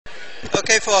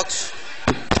folks.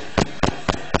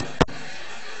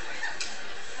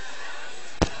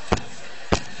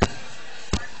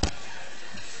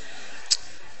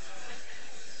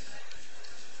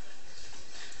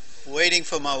 Waiting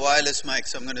for my wireless mic,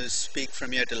 so I'm going to speak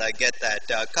from here till I get that.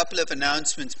 A couple of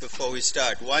announcements before we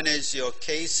start. One is your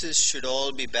cases should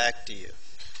all be back to you.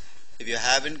 If you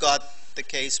haven't got the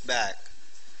case back,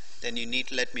 then you need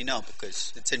to let me know,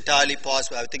 because it's entirely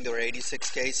possible. I think there were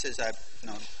 86 cases.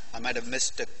 I might have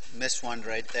missed one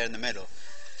right there in the middle.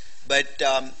 But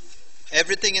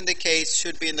everything in the case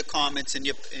should be in the comments in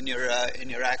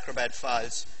your Acrobat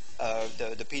files,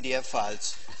 the PDF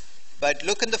files. But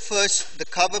look in the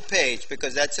cover page,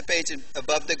 because that's the page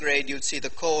above the grade. You'll see the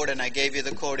code, and I gave you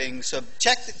the coding. So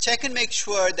check and make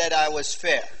sure that I was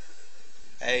fair.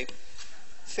 Okay?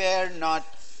 Fair, not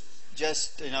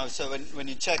just, so when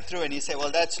you check through and you say,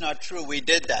 well, that's not true, we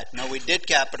did that. No, we did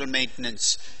capital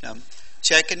maintenance.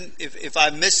 Check, and if I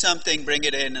missed something, bring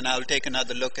it in, and I'll take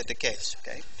another look at the case.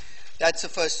 Okay? That's the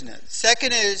first thing.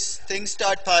 Second is, things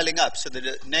start piling up. So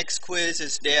the next quiz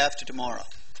is day after tomorrow.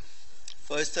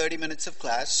 First 30 minutes of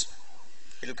class,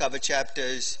 it'll cover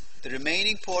chapters, the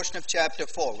remaining portion of chapter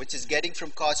 4, which is getting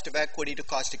from cost of equity to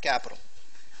cost of capital.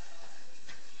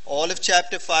 All of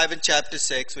chapter 5 and chapter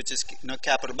 6, which is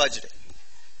capital budgeting.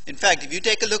 In fact, if you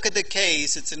take a look at the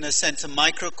case, it's in a sense a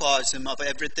microcosm of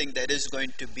everything that is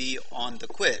going to be on the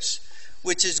quiz,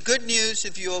 which is good news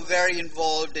if you are very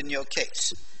involved in your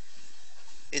case.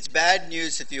 It's bad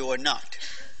news if you are not.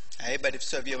 Okay, but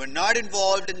if you were not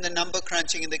involved in the number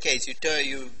crunching in the case, you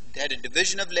had a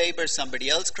division of labor, somebody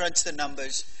else crunched the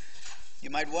numbers,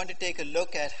 you might want to take a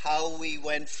look at how we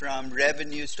went from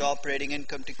revenues to operating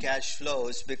income to cash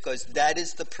flows, because that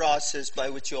is the process by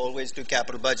which you always do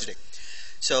capital budgeting.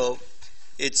 So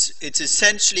it's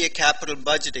essentially a capital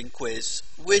budgeting quiz,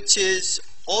 which is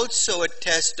also a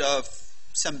test of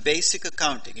some basic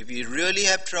accounting. If you really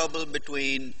have trouble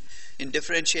in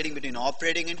differentiating between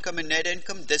operating income and net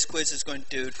income, this quiz is going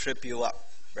to trip you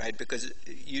up, right? Because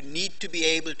you need to be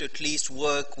able to at least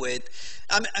work with,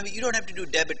 you don't have to do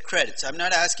debit credits. I'm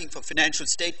not asking for financial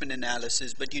statement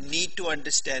analysis, but you need to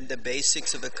understand the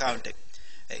basics of accounting.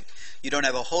 Okay? You don't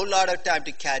have a whole lot of time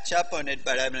to catch up on it,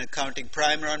 but I have an accounting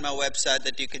primer on my website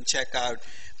that you can check out.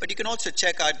 But you can also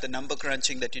check out the number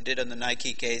crunching that you did on the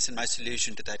Nike case and my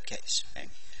solution to that case. Okay?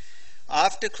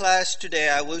 After class today,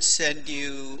 I will send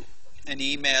you an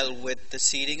email with the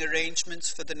seating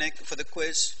arrangements for the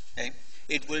quiz. Okay?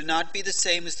 It will not be the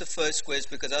same as the first quiz,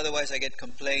 because otherwise I get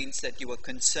complaints that you were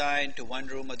consigned to one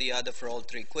room or the other for all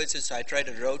three quizzes, so I try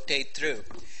to rotate through.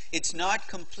 It's not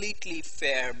completely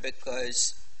fair,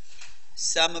 because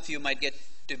some of you might get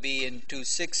to be in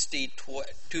 260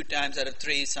 two times out of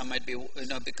three, some might be,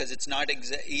 because it's not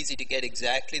easy to get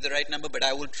exactly the right number, but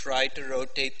I will try to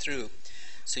rotate through.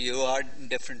 So you are in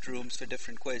different rooms for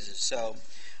different quizzes. So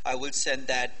I will send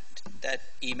that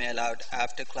email out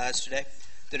after class today.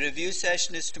 The review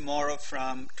session is tomorrow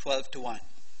from 12 to 1.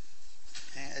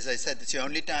 As I said, it's the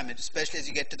only time, and especially as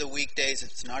you get to the weekdays,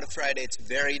 it's not a Friday, it's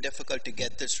very difficult to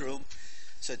get this room.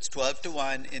 So it's 12 to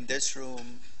 1 in this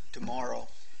room tomorrow.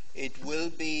 It will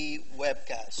be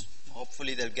webcast.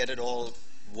 Hopefully they'll get it all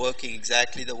working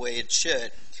exactly the way it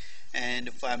should. And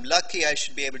if I'm lucky, I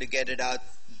should be able to get it out,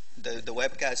 the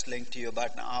webcast link to you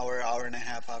about an hour and a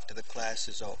half after the class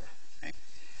is over. Okay?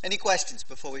 Any questions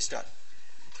before we start?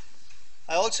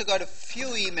 I also got a few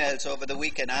emails over the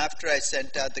weekend after I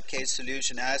sent out the case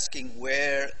solution asking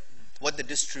what the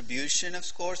distribution of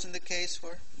scores in the case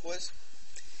was.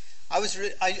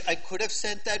 I could have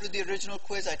sent that with the original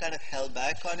quiz. I kind of held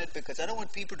back on it because I don't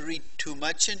want people to read too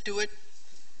much into it,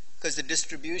 because the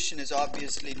distribution is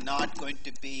obviously not going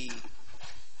to be,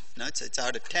 it's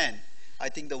out of 10. I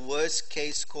think the worst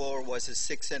case score was a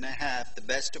 6.5. The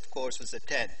best, of course, was a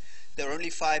 10. There were only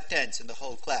 5 10s in the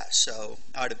whole class, so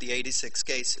out of the 86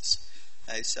 cases.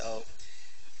 Okay, so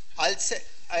I'll say,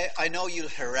 I know you'll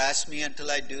harass me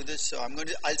until I do this, so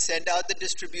I'll send out the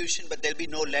distribution, but there'll be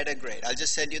no letter grade. I'll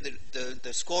just send you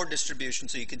the score distribution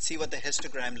so you can see what the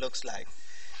histogram looks like.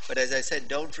 But as I said,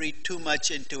 don't read too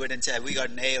much into it and say we got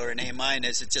an A or an A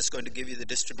minus. It's just going to give you the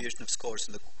distribution of scores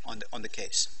on the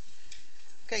case.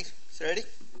 Okay, so ready?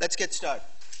 Let's get started.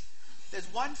 There's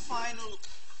one final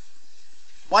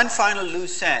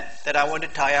loose end that I want to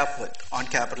tie up with on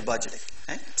capital budgeting.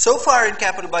 Okay? So far in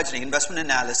capital budgeting, investment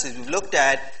analysis, we've looked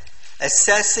at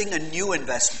assessing a new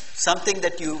investment, something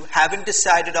that you haven't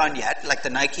decided on yet, like the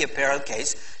Nike apparel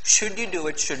case. Should you do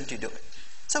it? Shouldn't you do it?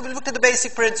 So we looked at the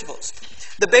basic principles.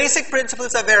 The basic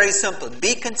principles are very simple.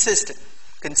 Be consistent.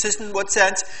 Consistent in what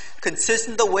sense?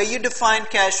 Consistent the way you define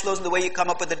cash flows and the way you come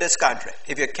up with the discount rate.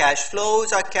 If your cash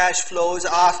flows are cash flows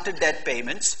after debt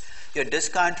payments, your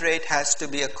discount rate has to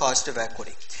be a cost of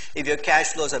equity. If your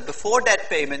cash flows are before debt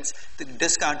payments, the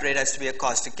discount rate has to be a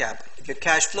cost of capital. If your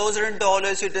cash flows are in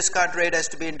dollars, your discount rate has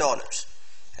to be in dollars.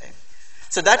 Okay?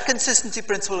 So that consistency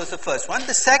principle was the first one.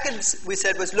 The second we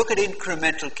said was look at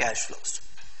incremental cash flows.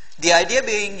 The idea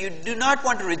being you do not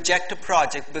want to reject a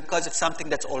project because of something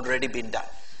that's already been done.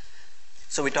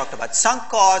 So we talked about sunk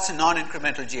costs and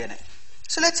non-incremental G&A.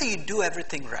 So let's say you do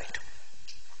everything right.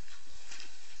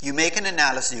 You make an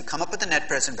analysis, you come up with the net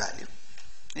present value.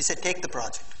 You say, take the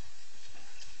project.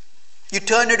 You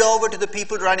turn it over to the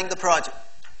people running the project.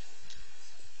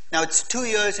 Now it's 2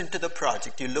 years into the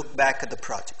project, you look back at the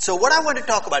project. So what I want to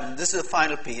talk about, and this is the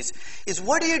final piece, is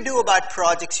what do you do about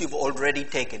projects you've already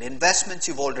taken, investments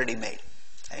you've already made?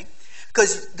 Okay?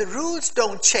 Because the rules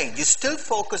don't change. You still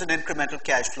focus on incremental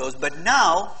cash flows, but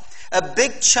now a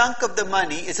big chunk of the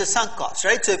money is a sunk cost,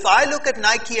 right? So if I look at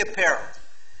Nike apparel,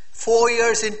 4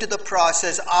 years into the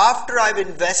process, after I've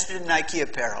invested in Nike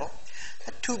apparel,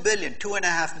 that $2 billion,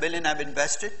 $2.5 billion I've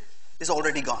invested is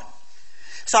already gone.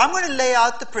 So I'm going to lay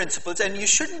out the principles, and you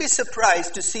shouldn't be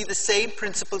surprised to see the same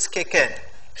principles kick in.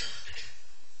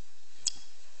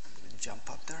 Jump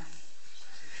up there.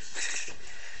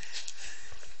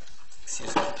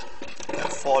 Excuse me. I'll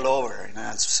fall over, and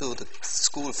I'll sue the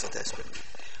school for this. But,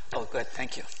 oh, good.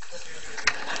 Thank you.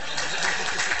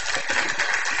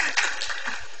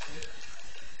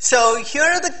 So here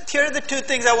are the two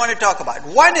things I want to talk about.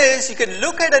 One is you can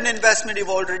look at an investment you've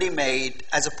already made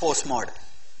as a post-mortem.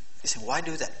 You say, why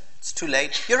do that? It's too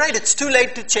late. You're right, it's too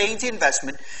late to change the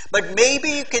investment, but maybe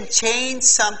you can change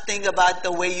something about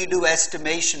the way you do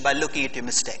estimation by looking at your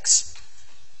mistakes.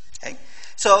 Okay?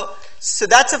 So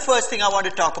that's the first thing I want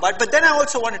to talk about, but then I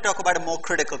also want to talk about a more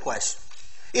critical question.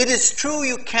 It is true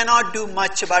you cannot do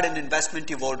much about an investment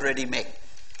you've already made,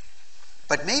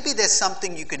 but maybe there's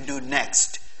something you can do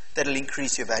next that will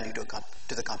increase your value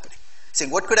to the company.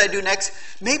 Saying, what could I do next?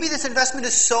 Maybe this investment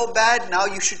is so bad, now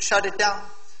you should shut it down.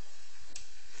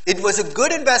 It was a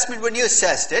good investment when you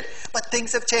assessed it, but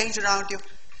things have changed around you.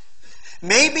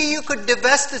 Maybe you could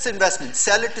divest this investment,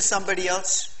 sell it to somebody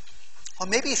else. Or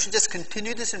maybe you should just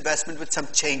continue this investment with some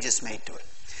changes made to it.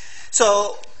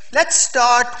 So let's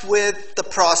start with the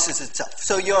process itself.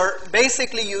 So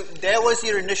there was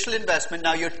your initial investment,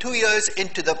 now you're 2 years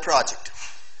into the project.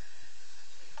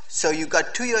 So you've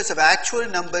got 2 years of actual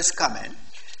numbers come in.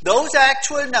 Those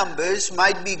actual numbers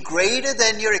might be greater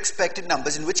than your expected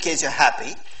numbers, in which case you're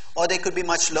happy, or they could be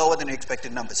much lower than your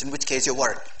expected numbers, in which case you're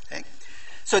worried. Okay?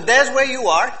 So there's where you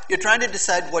are. You're trying to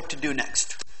decide what to do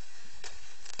next.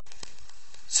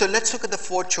 So let's look at the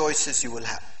 4 choices you will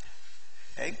have.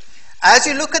 Okay? As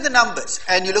you look at the numbers,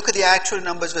 and you look at the actual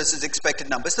numbers versus expected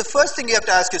numbers, the first thing you have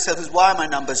to ask yourself is, why are my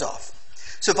numbers off?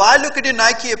 So if I look at your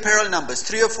Nike apparel numbers,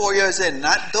 3 or 4 years in,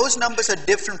 those numbers are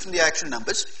different from the actual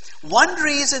numbers. One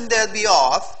reason they'll be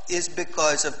off is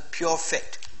because of pure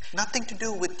fate. Nothing to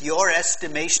do with your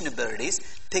estimation abilities.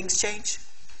 Things change.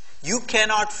 You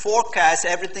cannot forecast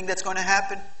everything that's going to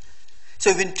happen. So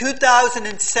if in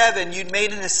 2007 you'd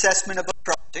made an assessment of a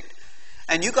project,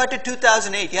 and you got to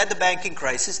 2008, you had the banking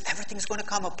crisis, everything's going to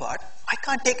come apart. I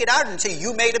can't take it out and say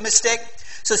you made a mistake.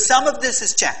 So some of this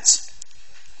is chance.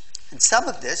 And some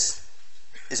of this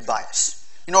is bias.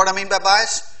 You know what I mean by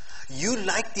bias? You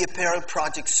like the apparel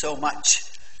project so much,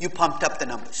 you pumped up the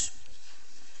numbers.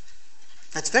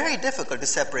 That's very difficult to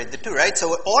separate the two, right?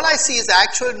 So all I see is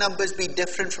actual numbers be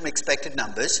different from expected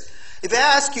numbers. If I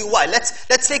ask you why,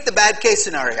 let's take the bad case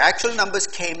scenario. Actual numbers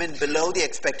came in below the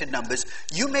expected numbers.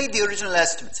 You made the original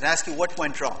estimates and ask you what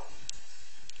went wrong.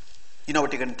 You know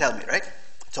what you're going to tell me, right?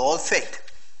 It's all fate.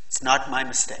 It's not my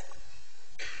mistake.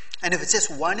 And if it's just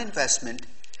one investment,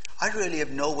 I really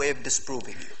have no way of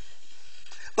disproving you.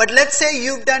 But let's say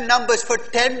you've done numbers for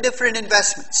 10 different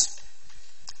investments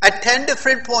at 10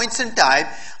 different points in time,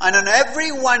 and on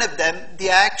every one of them, the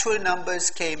actual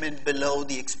numbers came in below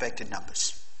the expected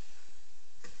numbers.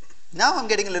 Now I'm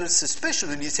getting a little suspicious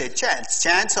when you say chance.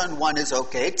 Chance on 1 is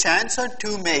okay. Chance on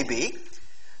 2 maybe.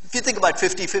 If you think about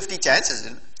 50-50 chances,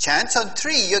 chance on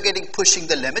 3, you're pushing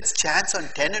the limits. Chance on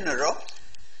 10 in a row.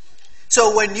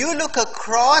 So when you look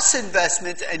across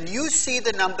investments and you see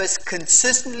the numbers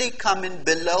consistently come in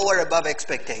below or above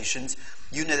expectations,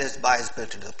 you know there's bias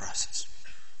built into the process.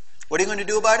 What are you going to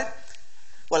do about it?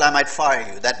 Well, I might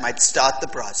fire you. That might start the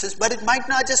process, but it might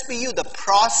not just be you. The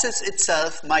process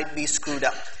itself might be screwed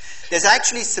up. There's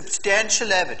actually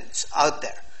substantial evidence out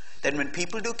there that when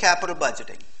people do capital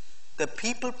budgeting, the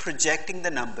people projecting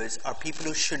the numbers are people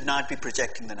who should not be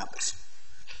projecting the numbers.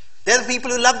 They're the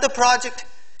people who love the project.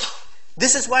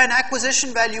 This is why an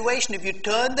acquisition valuation, if you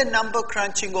turn the number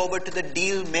crunching over to the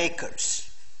deal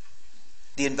makers,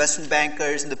 the investment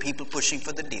bankers and the people pushing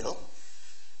for the deal,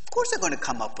 of course they're going to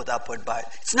come up with upward bias.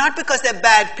 It's not because they're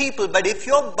bad people, but if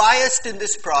you're biased in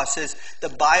this process, the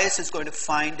bias is going to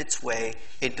find its way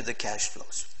into the cash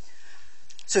flows.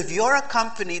 So if you're a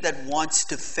company that wants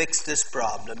to fix this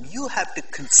problem, you have to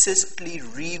consistently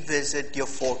revisit your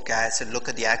forecasts and look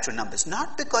at the actual numbers.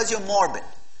 Not because you're morbid,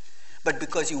 but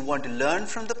because you want to learn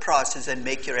from the process and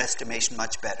make your estimation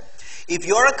much better. If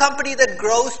you're a company that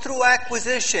grows through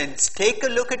acquisitions, take a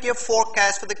look at your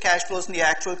forecast for the cash flows and the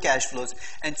actual cash flows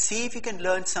and see if you can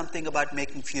learn something about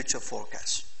making future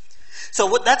forecasts.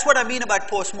 So that's what I mean about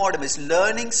post-mortem, is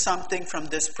learning something from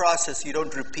this process. You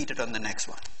don't repeat it on the next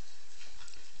one.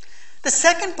 The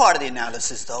second part of the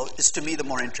analysis, though, is to me the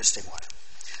more interesting one.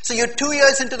 So you're 2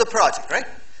 years into the project, right?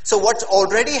 So what's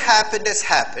already happened has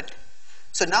happened.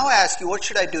 So now I ask you, what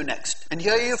should I do next? And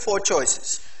here are your 4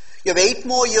 choices. You have 8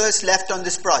 more years left on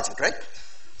this project, right?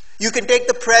 You can take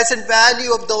the present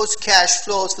value of those cash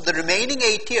flows for the remaining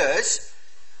 8 years,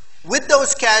 with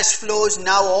those cash flows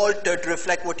now altered to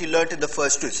reflect what you learned in the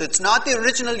first 2. So it's not the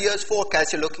original year's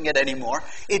forecast you're looking at anymore.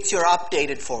 It's your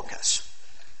updated forecast.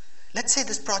 Let's say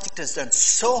this project has done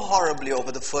so horribly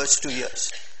over the first 2 years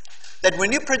that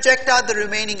when you project out the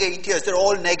remaining 8 years, they're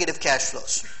all negative cash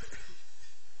flows.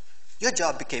 Your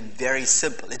job became very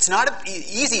simple. It's not an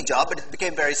easy job, but it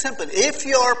became very simple. If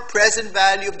your present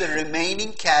value of the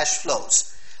remaining cash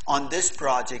flows on this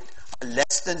project are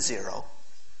less than 0,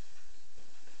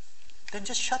 then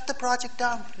just shut the project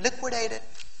down, liquidate it.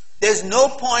 There's no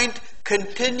point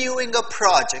continuing a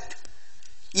project,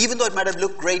 even though it might have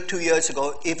looked great 2 years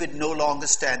ago, if it no longer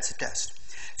stands the test.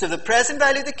 So the present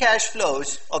value of the cash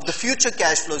flows, of the future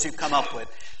cash flows you come up with,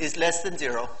 is less than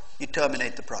 0, you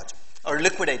terminate the project, or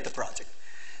liquidate the project.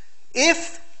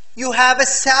 If you have a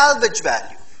salvage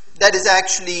value that is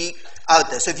actually out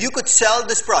there, so if you could sell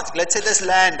this project, let's say there's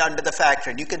land under the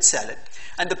factory and you can sell it,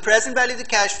 and the present value of the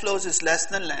cash flows is less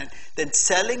than land, then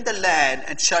selling the land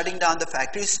and shutting down the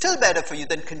factory is still better for you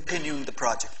than continuing the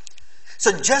project.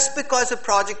 So just because a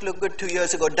project looked good 2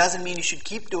 years ago doesn't mean you should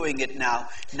keep doing it now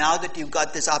that you've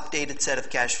got this updated set of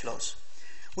cash flows.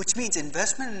 Which means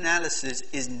investment analysis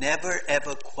is never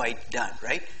ever quite done,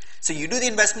 right? So you do the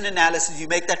investment analysis, you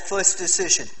make that first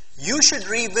decision. You should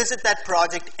revisit that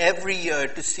project every year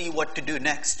to see what to do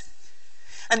next.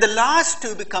 And the last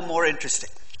 2 become more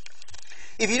interesting.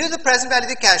 If you do the present value of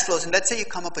the cash flows, and let's say you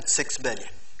come up with 6 billion,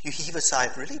 you heave a sigh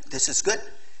of relief, this is good.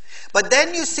 But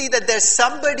then you see that there's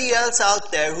somebody else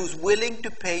out there who's willing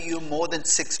to pay you more than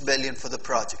 6 billion for the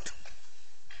project.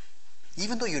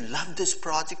 Even though you love this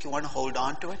project, you want to hold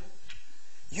on to it,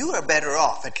 you are better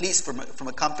off, at least from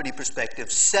a company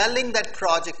perspective, selling that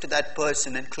project to that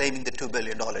person and claiming the $2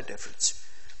 billion difference.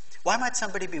 Why might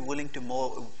somebody be willing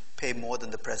to pay more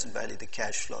than the present value of the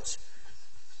cash flows?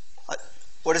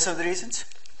 What are some of the reasons?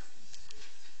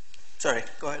 Sorry,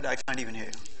 go ahead, I can't even hear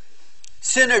you.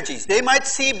 Synergies. They might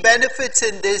see benefits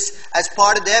in this as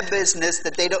part of their business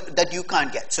that you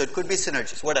can't get. So it could be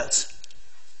synergies. What else?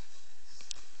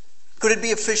 Could it be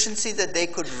efficiency, that they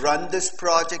could run this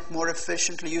project more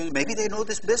efficiently? Maybe they know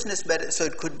this business better, so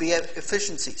it could be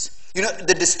efficiencies. You know,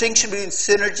 the distinction between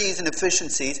synergies and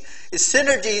efficiencies is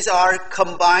synergies are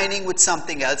combining with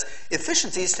something else.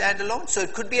 Efficiencies stand alone. So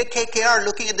it could be a KKR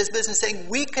looking at this business saying,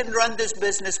 we can run this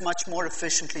business much more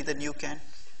efficiently than you can.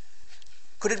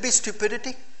 Could it be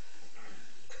stupidity?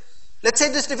 Let's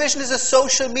say this division is a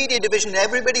social media division.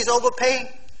 Everybody's overpaying.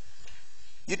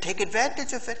 You take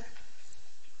advantage of it.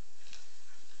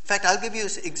 In fact, I'll give you an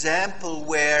example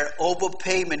where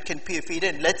overpayment can feed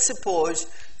in. Let's suppose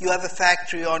you have a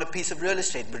factory on a piece of real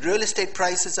estate, but real estate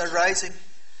prices are rising.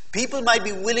 People might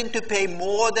be willing to pay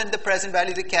more than the present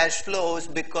value of the cash flows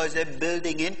because they're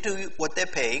building into what they're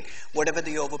paying, whatever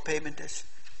the overpayment is.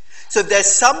 So if there's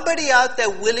somebody out there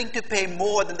willing to pay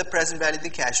more than the present value of the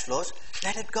cash flows,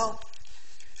 let it go.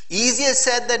 Easier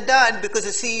said than done, because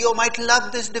the CEO might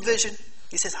love this division.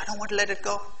 He says, I don't want to let it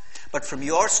go. But from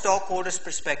your stockholder's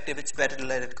perspective, it's better to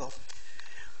let it go.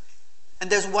 And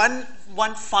there's one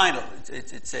final,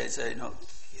 it says,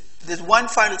 there's one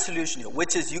final solution here,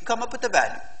 which is you come up with a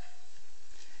value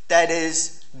that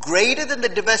is greater than the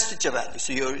divestiture value.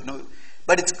 So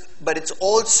but it's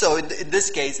also, in this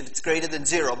case, if it's greater than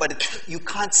 0, but you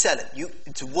can't sell it.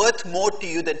 It's worth more to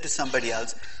you than to somebody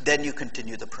else. Then you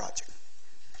continue the project.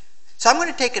 So I'm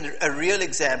going to take a real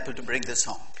example to bring this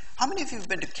home. How many of you have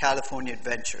been to California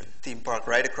Adventure theme park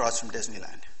right across from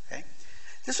Disneyland? Okay,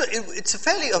 it's a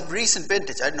fairly of recent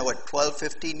vintage. I don't know what, 12,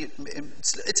 15.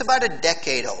 It's about a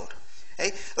decade old.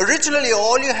 Okay? Originally,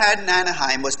 all you had in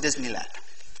Anaheim was Disneyland.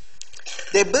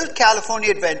 They built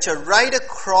California Adventure right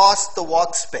across the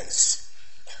walk space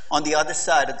on the other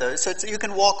side of so you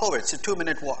can walk over it. It's a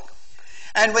 2-minute walk.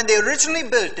 And when they originally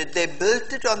built it, they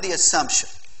built it on the assumption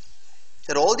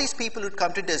that all these people who'd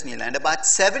come to Disneyland, about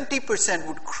 70%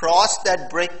 would cross that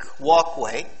brick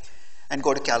walkway and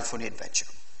go to California Adventure.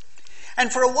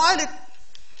 And for a while, it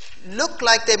looked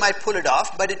like they might pull it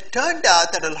off, but it turned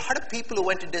out that a lot of people who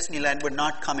went to Disneyland were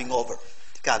not coming over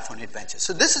to California Adventure.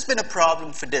 So this has been a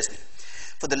problem for Disney.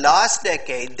 For the last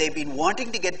decade, they've been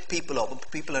wanting to get people over, but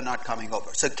people are not coming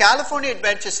over. So California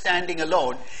Adventure standing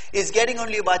alone is getting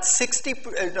only about 60,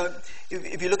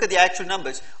 if you look at the actual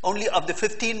numbers, only of the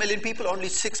 15 million people, only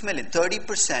 6 million,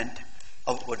 30%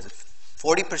 of,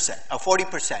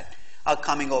 40% are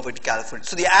coming over to California.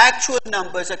 So the actual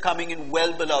numbers are coming in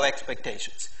well below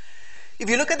expectations.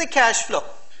 If you look at the cash flow,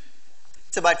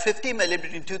 it's about 50 million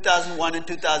between 2001 and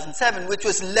 2007, which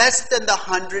was less than the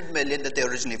 100 million that they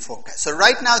originally forecast. So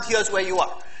right now, here's where you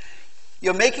are.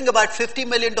 You're making about $50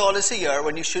 million a year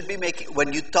when you should be making,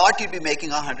 when you thought you'd be making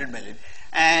 100 million,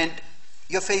 and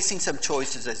you're facing some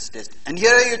choices as Disney. And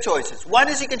here are your choices. One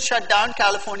is you can shut down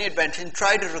California Adventure and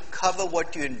try to recover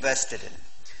what you invested in.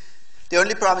 The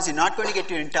only problem is you're not going to get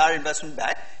your entire investment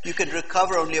back. You can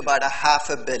recover only about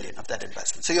 $500 million of that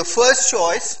investment. So your first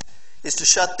choice is to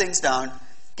shut things down,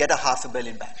 get $500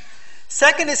 million back.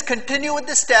 Second is continue with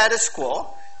the status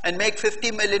quo and make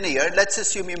 50 million a year. Let's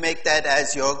assume you make that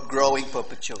as your growing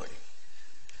perpetuity.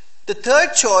 The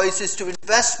third choice is to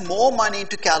invest more money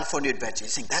into California Adventure.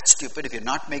 You think that's stupid. If you're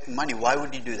not making money, why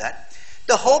would you do that?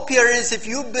 The hope here is if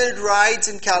you build rides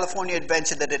in California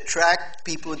Adventure that attract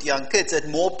people with young kids, that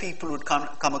more people would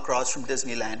come across from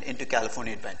Disneyland into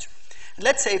California Adventure.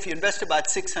 Let's say if you invest about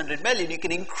 600 million, you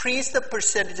can increase the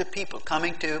percentage of people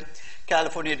coming to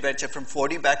California Adventure from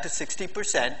 40 back to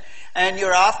 60%, and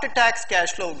your after-tax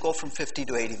cash flow will go from 50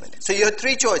 to 80 million. So you have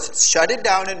three choices. Shut it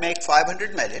down and make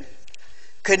 500 million.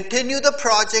 Continue the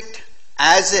project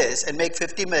as is and make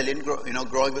 50 million,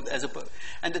 growing with as a.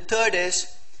 And the third is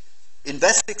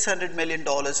invest $600 million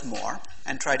more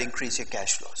and try to increase your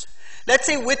cash flows. Let's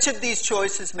see which of these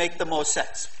choices make the most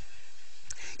sense.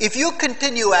 If you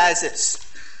continue as is,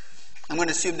 I'm going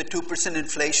to assume the 2%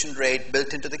 inflation rate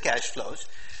built into the cash flows,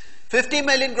 50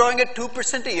 million growing at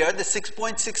 2% a year, the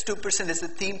 6.62% is the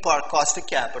theme park cost of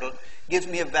capital, gives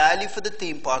me a value for the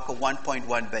theme park of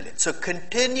 1.1 billion. So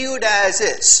continued as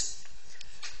is,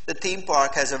 the theme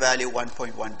park has a value of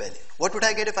 1.1 billion. What would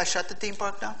I get if I shut the theme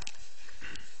park down?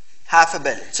 $500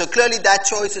 million. So clearly that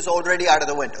choice is already out of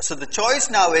the window. So the choice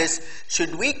now is,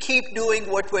 should we keep doing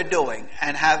what we're doing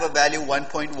and have a value of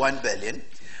 1.1 billion,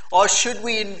 or should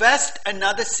we invest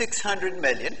another 600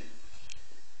 million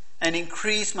and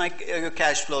increase your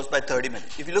cash flows by 30 million?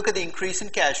 If you look at the increase in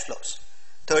cash flows,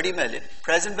 30 million,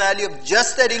 present value of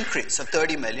just that increase of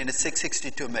 30 million is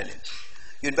 662 million.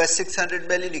 You invest 600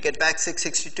 million, you get back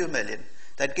 662 million.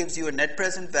 That gives you a net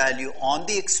present value on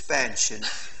the expansion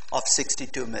of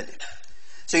 62 million.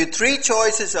 So your three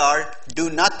choices are do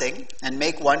nothing and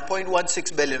make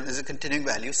 1.16 billion as a continuing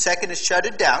value. Second is shut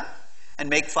it down and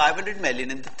make 500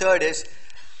 million. And the third is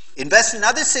invest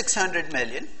another 600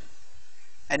 million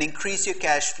and increase your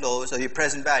cash flows or your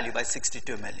present value by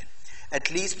 62 million.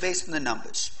 At least based on the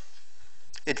numbers,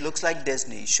 it looks like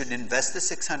Disney should invest the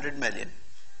 600 million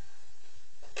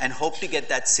and hope to get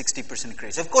that 60%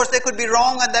 increase. Of course, they could be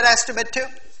wrong on that estimate too.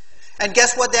 And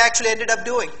guess what they actually ended up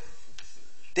doing?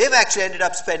 They've actually ended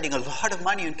up spending a lot of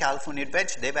money on California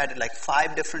Adventure. They've added like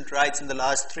 5 different rides in the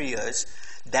last 3 years.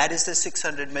 That is the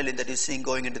 600 million that you're seeing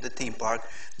going into the theme park.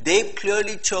 They've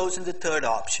clearly chosen the third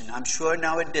option. I'm sure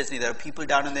now at Disney there are people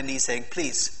down on their knees saying,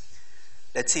 please,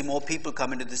 let's see more people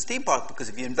come into this theme park, because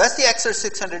if you invest the extra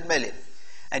 600 million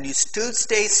and you still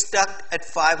stay stuck at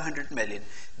 500 million,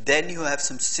 then you have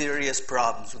some serious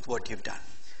problems with what you've done.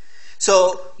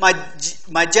 So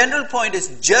my general point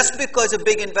is, just because a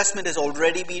big investment has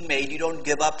already been made, you don't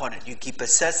give up on it. You keep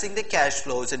assessing the cash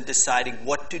flows and deciding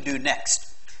what to do next.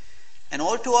 And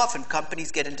all too often,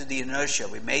 companies get into the inertia.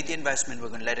 We made the investment, we're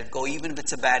going to let it go, even if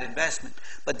it's a bad investment.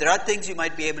 But there are things you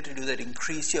might be able to do that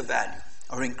increase your value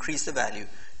or increase the value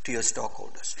to your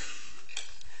stockholders.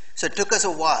 So it took us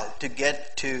a while to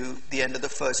get to the end of the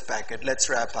first packet. Let's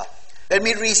wrap up. Let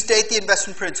me restate the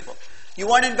investment principle. You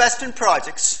want to invest in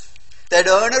projects that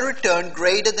earn a return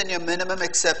greater than your minimum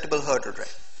acceptable hurdle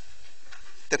rate.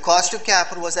 The cost of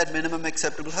capital was that minimum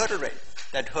acceptable hurdle rate.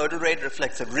 That hurdle rate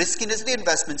reflects the riskiness of the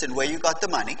investments and where you got the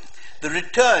money. The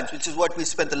returns, which is what we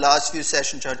spent the last few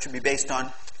sessions on, should be based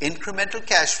on incremental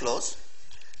cash flows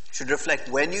should reflect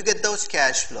when you get those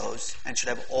cash flows, and should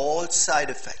have all side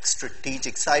effects,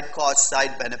 strategic side costs,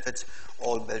 side benefits,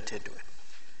 all built into it.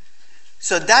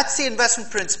 So that's the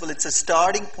investment principle. It's a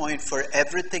starting point for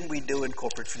everything we do in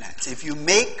corporate finance. If you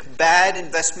make bad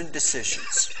investment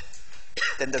decisions,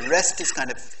 then the rest is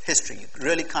kind of history. You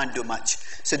really can't do much.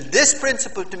 So this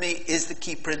principle to me is the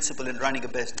key principle in running a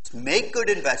business. Make good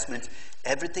investments.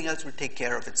 Everything else will take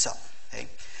care of itself. Okay?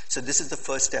 So this is the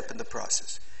first step in the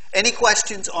process. Any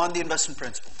questions on the investment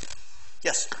principle?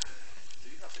 Yes? Do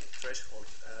you have any threshold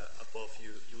above you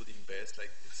would invest?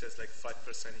 Like it says like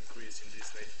 5% increase in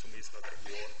this rate. To me, it's not like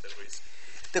worth the risk.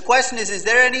 The question is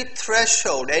there any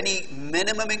threshold, any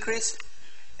minimum increase?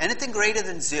 Anything greater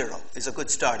than 0 is a good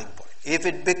starting point. If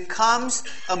it becomes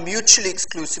a mutually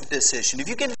exclusive decision, if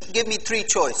you can give me 3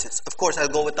 choices, of course I'll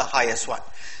go with the highest one.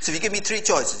 So if you give me 3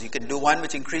 choices, you can do one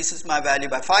which increases my value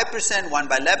by 5%, one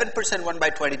by 11%, one by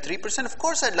 23%. Of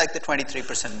course I'd like the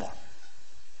 23% more.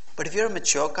 But if you're a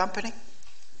mature company,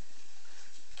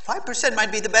 5%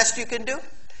 might be the best you can do.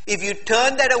 If you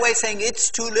turn that away saying it's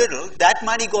too little, that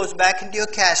money goes back into your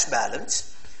cash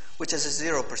balance, which is a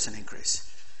 0% increase.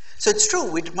 So it's true,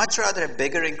 we'd much rather have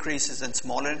bigger increases than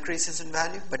smaller increases in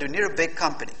value. But when you're a big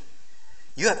company,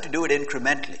 you have to do it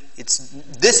incrementally.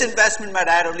 This investment might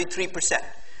add only 3%.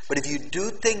 But if you do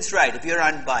things right, if you're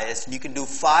unbiased, and you can do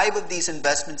 5 of these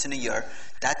investments in a year,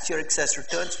 that's your excess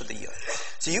returns for the year.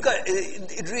 So you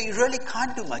really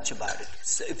can't do much about it.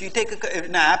 So if you take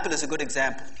Apple is a good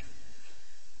example.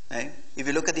 Right? If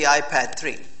you look at the iPad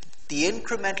 3, the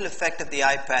incremental effect of the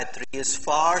iPad 3 is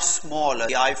far smaller than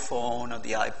the iPhone or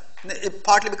the iPad.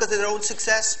 Partly because of their own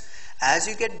success. As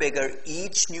you get bigger,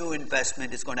 each new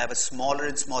investment is going to have a smaller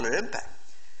and smaller impact.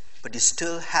 But you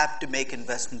still have to make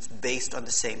investments based on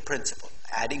the same principle,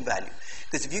 adding value.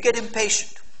 Because if you get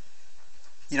impatient,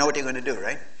 you know what you're going to do,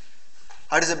 right?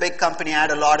 How does a big company add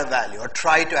a lot of value or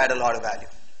try to add a lot of value?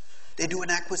 They do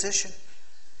an acquisition.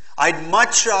 I'd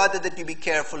much rather that you be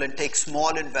careful and take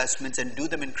small investments and do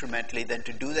them incrementally than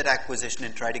to do that acquisition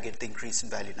and try to get the increase in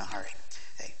value in a hurry.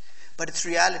 Okay? But it's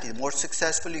reality. The more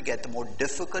successful you get, the more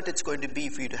difficult it's going to be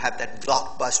for you to have that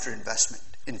blockbuster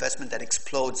investment that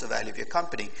explodes the value of your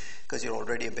company because you're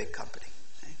already a big company.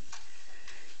 Okay?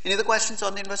 Any other questions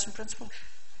on the investment principle?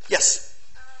 Yes?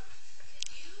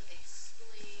 Can you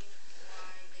explain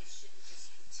why they shouldn't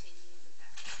just continue with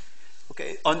that?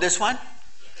 Okay, on this one?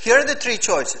 Here are the 3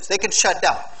 choices. They can shut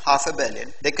down $500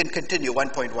 million. They can continue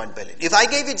 $1.1 billion. If I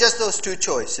gave you just those 2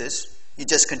 choices, you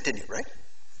just continue, right?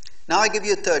 Now I give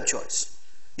you a third choice.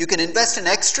 You can invest an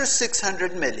extra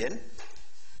 $600 million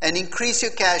and increase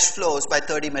your cash flows by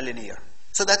 $30 million a year.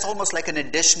 So that's almost like an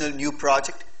additional new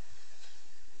project.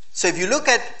 So if you look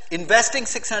at investing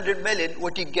 $600 million,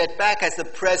 what you get back as the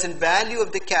present value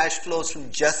of the cash flows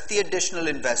from just the additional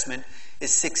investment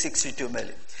is $662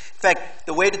 million. In fact,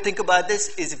 the way to think about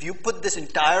this is if you put this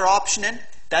entire option in,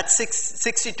 that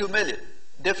 $62 million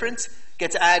difference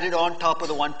gets added on top of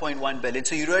the $1.1 billion.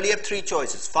 So you really have 3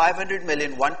 choices, $500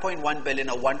 million, $1.1 billion,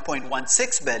 or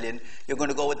 $1.16 billion. You're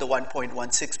going to go with the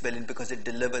 $1.16 billion because it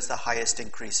delivers the highest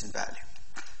increase in value.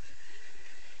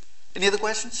 Any other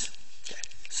questions? Okay.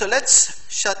 So let's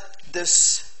shut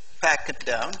this packet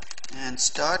down and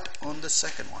start on the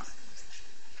second one.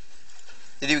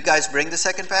 Did you guys bring the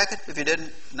second packet? If you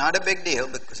didn't, not a big deal,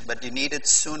 but you need it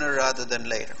sooner rather than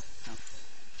later.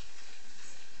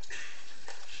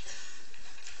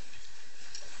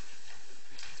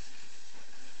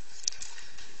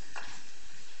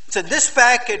 So this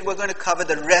packet, we're going to cover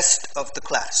the rest of the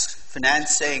class.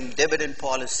 Financing, dividend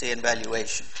policy, and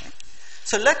valuation. Okay?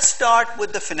 So let's start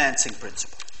with the financing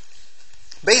principle.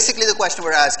 Basically, the question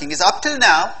we're asking is, up till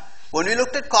now, when we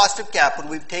looked at cost of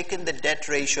capital, we've taken the debt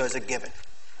ratio as a given.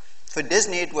 For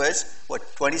Disney, it was,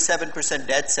 27%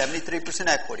 debt, 73%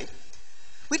 equity.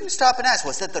 We didn't stop and ask,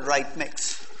 was that the right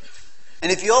mix? And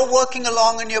if you're working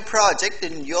along on your project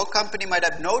and your company might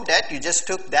have no debt, you just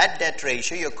took that debt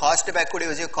ratio, your cost of equity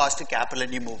was your cost of capital,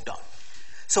 and you moved on.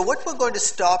 So what we're going to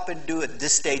stop and do at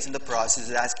this stage in the process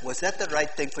is ask, was that the right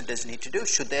thing for Disney to do?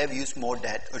 Should they have used more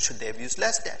debt or should they have used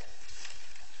less debt?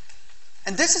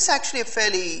 And this is actually a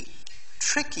fairly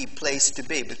tricky place to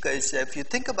be because if you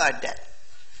think about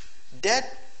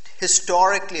debt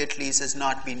historically at least has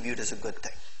not been viewed as a good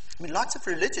thing. I mean, lots of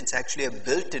religions actually have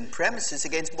built-in premises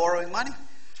against borrowing money.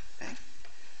 Okay?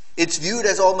 It's viewed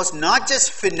as almost not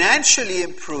just financially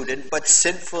imprudent, but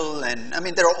sinful. And I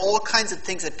mean, there are all kinds of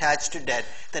things attached to debt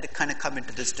that kind of come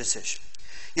into this decision.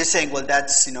 You're saying, well,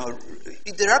 that's,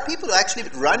 there are people who actually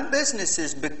run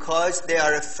businesses because they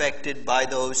are affected by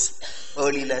those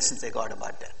early lessons they got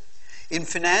about debt. In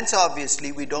finance,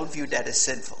 obviously, we don't view debt as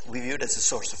sinful. We view it as a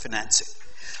source of financing.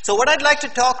 So what I'd like to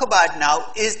talk about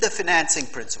now is the financing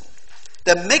principle,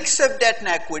 the mix of debt and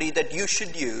equity that you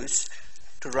should use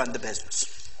to run the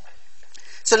business.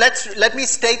 So let me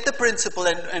state the principle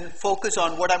and focus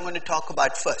on what I'm going to talk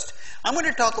about first. I'm going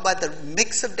to talk about the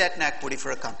mix of debt and equity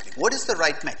for a company. What is the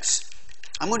right mix?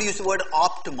 I'm going to use the word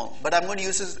optimal, but I'm going to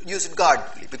use it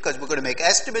guardedly because we're going to make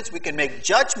estimates, we can make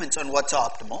judgments on what's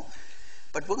optimal,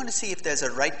 but we're going to see if there's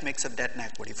a right mix of debt and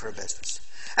equity for a business.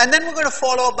 And then we're going to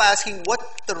follow up by asking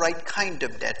what the right kind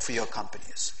of debt for your company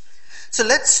is. So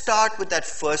let's start with that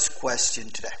first question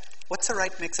today. What's the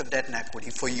right mix of debt and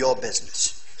equity for your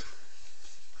business?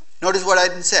 Notice what I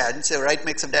didn't say. I didn't say the right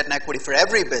mix of debt and equity for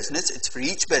every business. It's for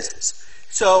each business.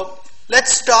 So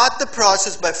let's start the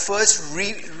process by first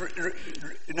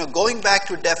going back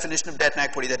to a definition of debt and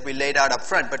equity that we laid out up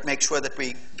front, but make sure that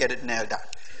we get it nailed down.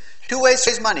 Two ways to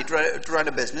raise money to run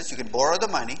a business. You can borrow the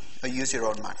money or use your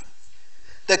own money.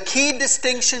 The key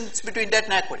distinctions between debt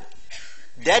and equity.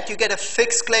 Debt, you get a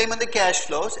fixed claim on the cash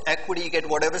flows. Equity, you get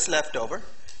whatever's left over.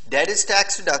 Debt is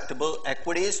tax deductible.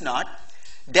 Equity is not.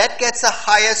 Debt gets the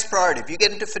highest priority. If you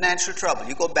get into financial trouble,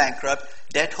 you go bankrupt,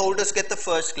 debt holders get the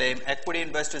first claim, equity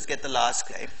investors get the last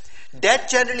claim. Debt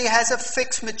generally has a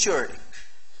fixed maturity,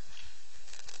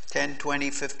 10,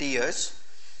 20, 50 years.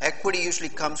 Equity usually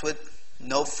comes with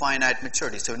no finite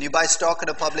maturity. So when you buy stock in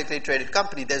a publicly traded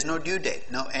company, there's no due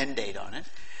date, no end date on it.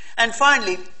 And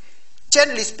finally,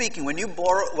 generally speaking, when you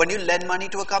lend money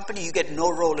to a company, you get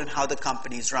no role in how the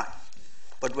company is run.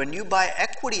 But when you buy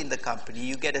equity in the company,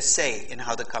 you get a say in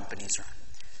how the company is run.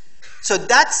 So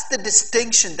that's the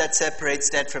distinction that separates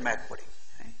debt from equity.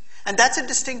 Okay? And that's a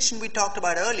distinction we talked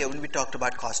about earlier when we talked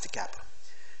about cost of capital.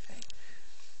 Okay?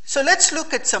 So let's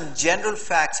look at some general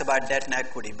facts about debt and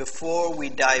equity before we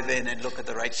dive in and look at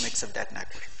the right mix of debt and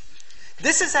equity.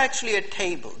 This is actually a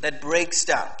table that breaks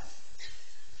down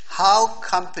how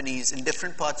companies in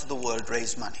different parts of the world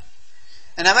raise money.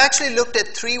 And I've actually looked at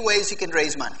three ways you can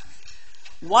raise money.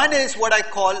 One is what I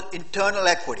call internal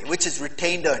equity, which is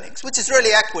retained earnings, which is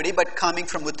really equity but coming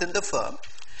from within the firm.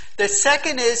 The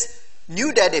second is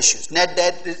new debt issues. Net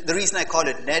debt, the reason I call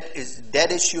it net is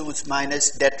debt issues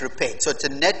minus debt repaid. So it's a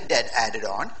net debt added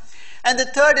on. And the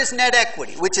third is net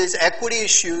equity, which is equity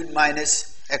issued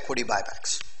minus equity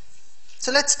buybacks.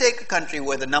 So let's take a country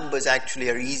where the numbers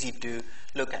actually are easy to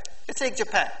look at. Let's take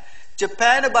Japan.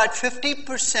 Japan, about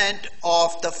 50%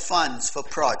 of the funds for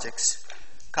projects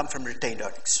come from retained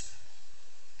earnings.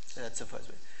 So that's the first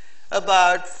way.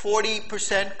 About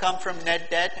 40% come from net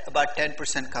debt, about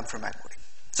 10% come from equity.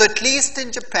 So at least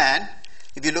in Japan,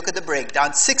 if you look at the breakdown,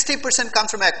 60%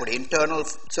 comes from equity, internal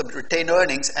retained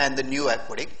earnings and the new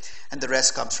equity, and the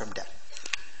rest comes from debt.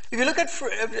 If you look at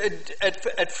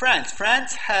France,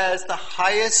 France has the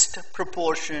highest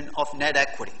proportion of net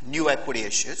equity, new equity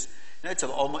issues. It's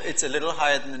a little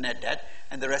higher than the net debt,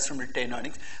 and the rest from retained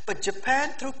earnings. But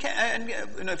Japan,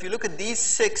 if you look at these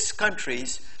 6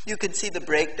 countries, you can see the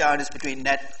breakdown is between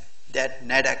net debt,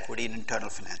 net equity, and internal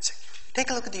financing. Take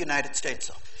a look at the United States,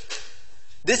 though.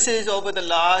 This is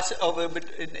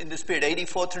in this period,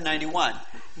 84 through 91.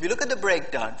 If you look at the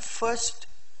breakdown, first,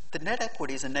 the net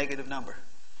equity is a negative number.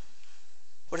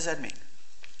 What does that mean?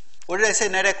 What did I say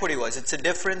net equity was? It's a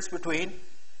difference between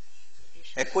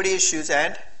equity issues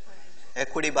and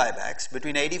equity buybacks.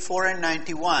 Between 84 and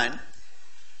 91,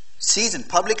 seasoned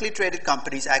publicly traded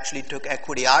companies actually took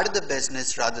equity out of the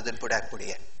business rather than put equity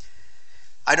in.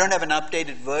 I don't have an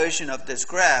updated version of this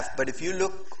graph, but if you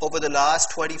look over the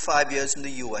last 25 years in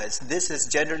the US, this has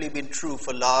generally been true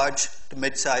for large to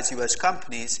mid-sized US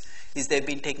companies, is they've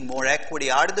been taking more equity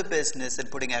out of the business than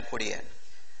putting equity in.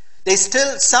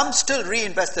 Some still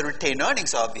reinvest the retained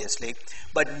earnings, obviously,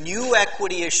 but new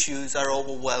equity issues are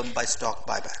overwhelmed by stock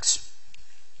buybacks.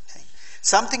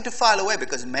 Something to file away,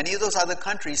 because in many of those other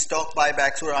countries, stock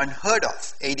buybacks were unheard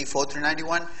of, 84 through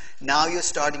 91. Now you're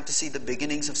starting to see the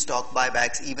beginnings of stock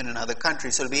buybacks even in other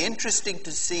countries. So it'll be interesting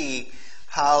to see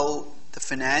how the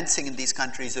financing in these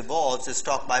countries evolves as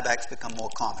stock buybacks become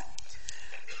more common.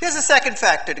 Here's a second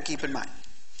factor to keep in mind.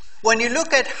 When you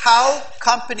look at how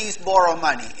companies borrow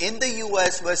money in the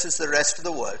US versus the rest of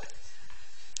the world,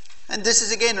 and this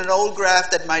is again an old graph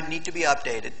that might need to be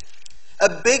updated,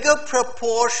 a bigger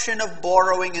proportion of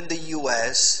borrowing in the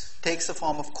US takes the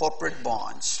form of corporate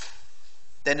bonds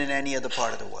than in any other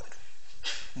part of the world.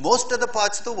 Most other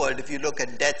parts of the world, if you look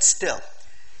at debt still,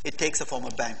 it takes the form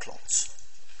of bank loans.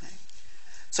 Okay?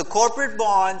 So corporate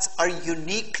bonds are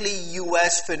uniquely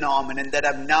US phenomenon that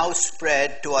have now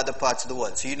spread to other parts of the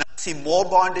world. So you now see more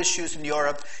bond issues in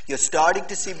Europe. You're starting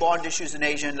to see bond issues in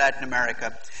Asia and Latin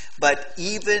America. But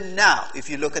even now, if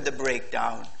you look at the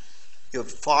breakdown, You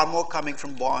have far more coming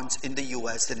from bonds in the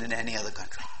US than in any other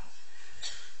country.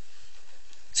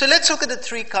 So let's look at the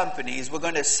three companies we're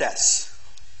going to assess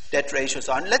debt ratios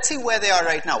on. Let's see where they are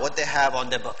right now, what they have on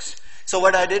their books. So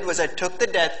what I did was I took the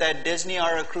debt that Disney,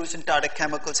 RA Cruise, and Tata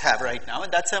Chemicals have right now,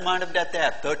 and that's the amount of debt they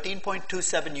have,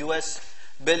 $13.27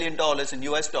 billion in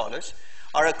US dollars.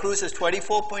 RA Cruise has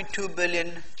 24.2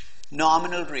 billion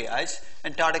nominal reais,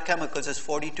 and Tata Chemicals has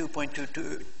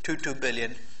 42.22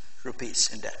 billion rupees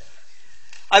in debt.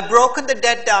 I've broken the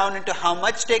debt down into how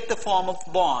much take the form of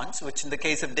bonds, which in the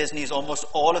case of Disney is almost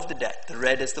all of the debt. The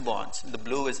red is the bonds, and the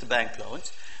blue is the bank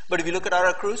loans. But if you look at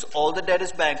RA Cruise, all the debt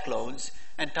is bank loans,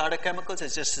 and Tata Chemicals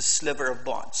is just a sliver of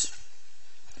bonds.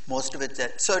 Most of it's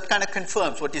debt. So it kind of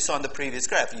confirms what you saw in the previous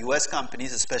graph. US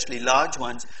companies, especially large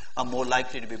ones, are more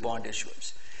likely to be bond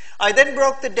issuers. I then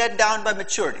broke the debt down by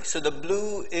maturity. So the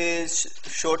blue is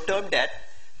short-term debt,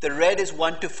 the red is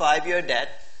 1 to 5 year debt,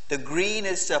 the green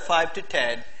is 5 to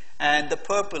 10, and the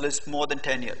purple is more than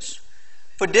 10 years.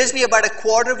 For Disney, about a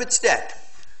quarter of its debt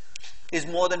is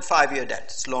more than 5 year debt.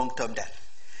 It's long-term debt.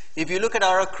 If you look at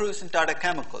RA Cruise and Tata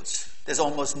Chemicals, there's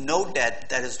almost no debt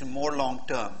that is more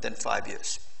long-term than 5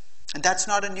 years. And that's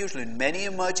not unusual. In many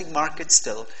emerging markets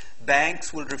still,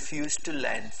 banks will refuse to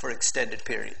lend for extended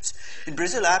periods. In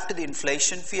Brazil, after the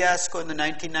inflation fiasco in the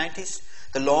 1990s,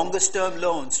 the longest term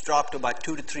loans dropped to about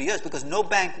 2 to 3 years because no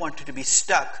bank wanted to be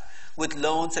stuck with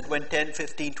loans that went 10,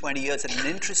 15, 20 years at an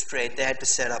interest rate they had to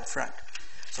set up front.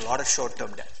 It's a lot of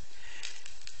short-term debt.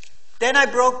 Then I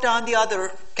broke down the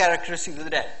other characteristics of the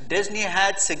debt. Disney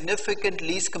had significant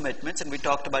lease commitments, and we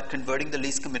talked about converting the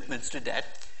lease commitments to debt.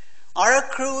 RA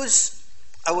Cruise,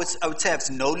 I would say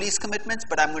has no lease commitments,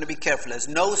 but I'm going to be careful. Has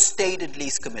no stated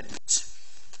lease commitments.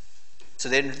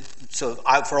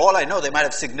 For all I know, they might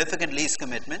have significant lease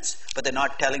commitments, but they're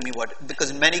not telling me what,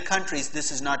 because in many countries this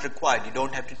is not required. You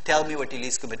don't have to tell me what your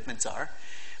lease commitments are.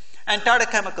 And Tata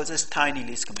Chemicals has tiny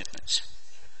lease commitments.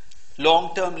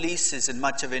 Long-term leases in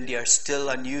much of India are still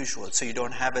unusual, so you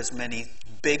don't have as many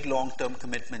big long-term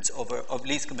commitments of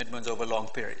lease commitments over long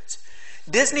periods.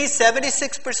 Disney's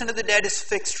 76% of the debt is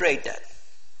fixed rate debt,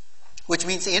 which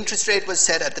means the interest rate was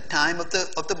set at the time of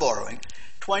the borrowing.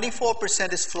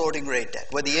 24% is floating rate debt,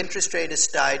 where the interest rate is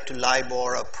tied to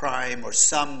LIBOR or Prime or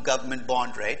some government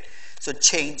bond rate, so it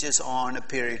changes on a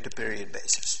period-to-period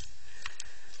basis.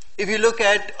 If you look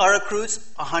at RA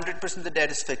Cruise, 100% of the debt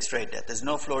is fixed rate debt. There's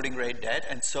no floating rate debt,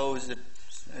 and so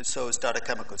is Tata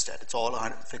Chemicals debt. It's all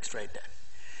fixed rate debt.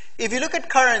 If you look at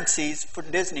currencies for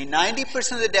Disney,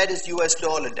 90% of the debt is US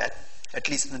dollar debt. At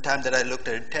least in the time that I looked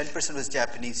at it, 10% was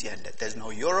Japanese yen debt. There's no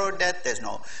euro debt, there's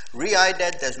no real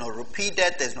debt, there's no rupee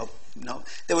debt,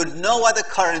 there was no other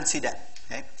currency debt.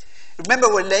 Okay? Remember,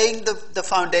 we're laying the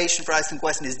foundation for asking the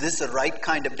question, is this the right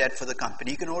kind of debt for the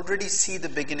company? You can already see the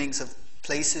beginnings of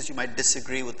places you might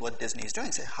disagree with what Disney is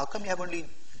doing. Say, how come you have only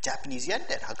Japanese yen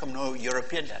debt? How come no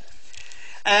European debt?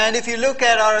 And if you look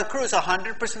at RA Cruise,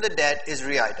 100% of the debt is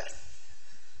real debt.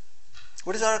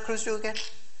 What does RA Cruise do again?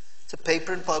 It's a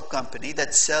paper and pulp company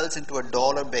that sells into a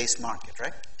dollar-based market,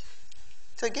 right?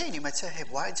 So again, you might say, hey,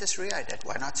 why just real debt?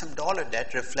 Why not some dollar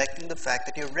debt reflecting the fact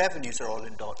that your revenues are all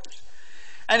in dollars?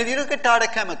 And if you look at Tata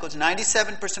Chemicals,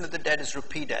 97% of the debt is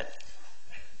rupee debt.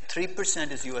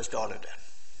 3% is US dollar debt.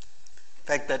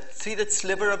 In fact, see that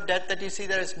sliver of debt that you see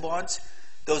there is bonds?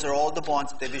 Those are all the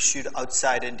bonds that they've issued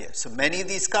outside India. So many of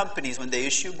these companies, when they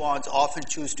issue bonds, often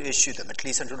choose to issue them, at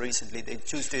least until recently, they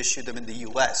choose to issue them in the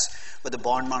US, where the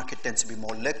bond market tends to be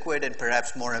more liquid and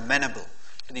perhaps more amenable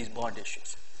to these bond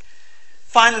issues.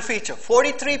 Final feature,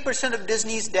 43% of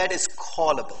Disney's debt is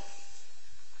callable.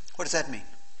 What does that mean?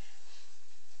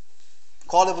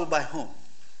 Callable by whom?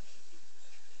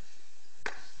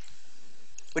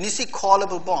 When you see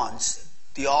callable bonds,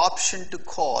 the option to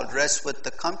call rests with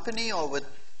the company or with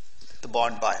the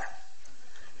bond buyer?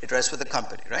 It rests with the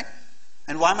company, right?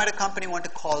 And why might a company want to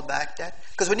call back debt?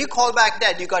 Because when you call back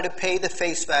debt, you've got to pay the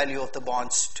face value of the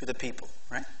bonds to the people,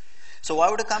 right? So why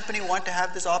would a company want to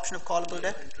have this option of callable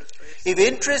debt? If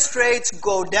interest rates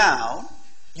go down,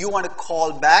 you want to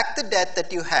call back the debt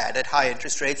that you had at high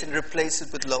interest rates and replace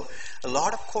it with low. A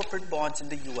lot of corporate bonds in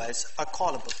the US are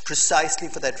callable precisely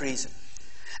for that reason.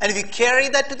 And if you carry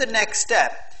that to the next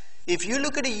step, if you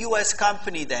look at a US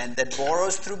company then that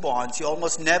borrows through bonds, you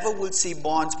almost never will see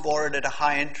bonds borrowed at a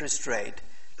high interest rate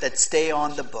that stay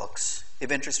on the books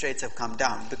if interest rates have come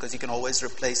down, because you can always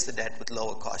replace the debt with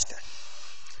lower cost debt.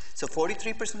 So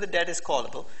 43% of the debt is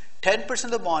callable, 10%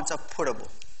 of the bonds are puttable.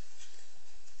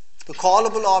 The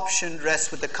callable option rests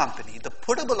with the company. The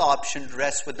puttable option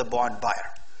rests with the bond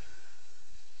buyer.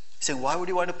 saying, why would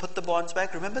you want to put the bonds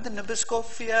back? Remember the Nabisco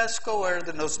fiasco where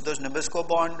those Nabisco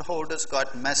bond holders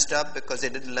got messed up because they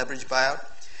didn't leverage buyout?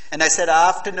 And I said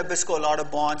after Nabisco, a lot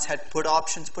of bonds had put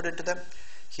options put into them.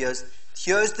 Here's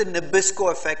the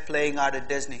Nabisco effect playing out at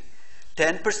Disney.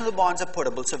 10% of the bonds are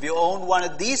puttable. So if you own one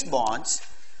of these bonds,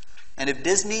 and if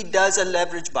Disney does a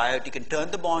leverage buyout, you can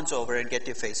turn the bonds over and get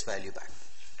your face value back.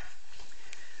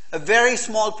 A very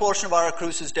small portion of our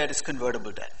cruises debt is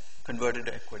convertible debt, converted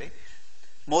to equity.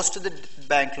 Most of the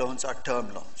bank loans are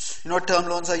term loans. You know what term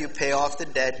loans are? You pay off the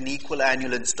debt in equal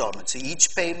annual installments. So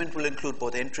each payment will include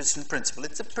both interest and principal.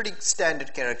 It's a pretty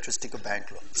standard characteristic of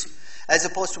bank loans. As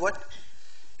opposed to what?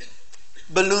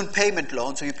 Balloon payment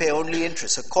loans, so you pay only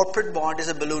interest. A corporate bond is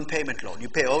a balloon payment loan. You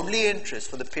pay only interest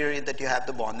for the period that you have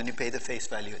the bond, then you pay the face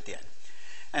value at the end.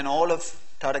 And all of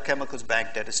Tata Chemicals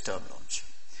bank debt is term loans.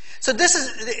 So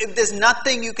if there's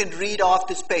nothing you can read off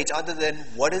this page other than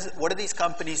what are these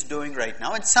companies doing right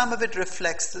now, and some of it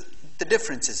reflects the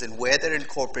differences in where they're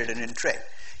incorporated in trade.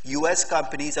 U.S.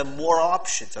 companies have more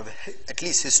options, at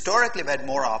least historically have had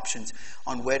more options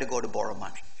on where to go to borrow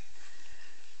money.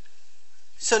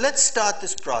 So let's start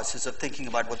this process of thinking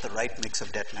about what the right mix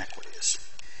of debt and equity is.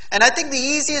 And I think the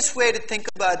easiest way to think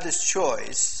about this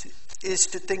choice is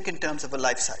to think in terms of a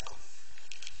life cycle.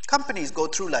 Companies go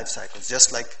through life cycles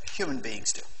just like human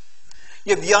beings do.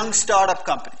 You have young startup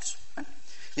companies. Right?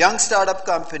 Young startup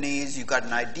companies, you've got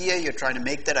an idea, you're trying to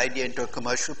make that idea into a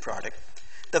commercial product.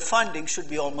 The funding should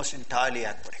be almost entirely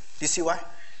equity. Do you see why?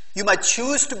 You might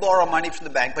choose to borrow money from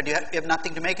the bank, but you have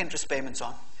nothing to make interest payments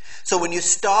on. So when you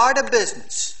start a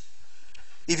business,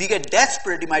 if you get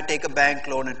desperate, you might take a bank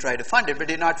loan and try to fund it, but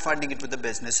you're not funding it with the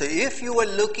business. So if you were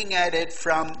looking at it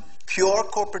from pure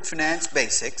corporate finance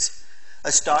basics,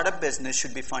 a startup business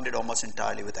should be funded almost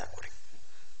entirely with equity.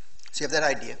 So you have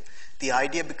that idea. The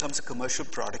idea becomes a commercial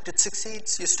product. It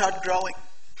succeeds. You start growing.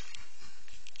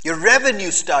 Your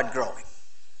revenues start growing.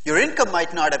 Your income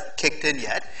might not have kicked in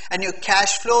yet, and your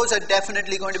cash flows are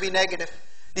definitely going to be negative.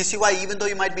 You see why even though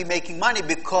you might be making money,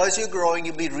 because you're growing,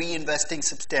 you'll be reinvesting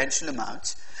substantial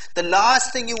amounts. The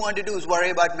last thing you want to do is worry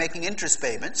about making interest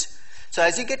payments. So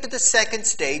as you get to the second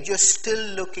stage, you're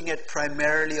still looking at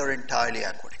primarily or entirely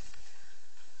equity.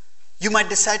 You might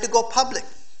decide to go public,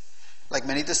 like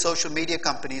many of the social media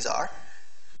companies are.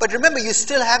 But remember, you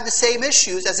still have the same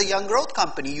issues as a young growth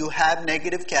company. You have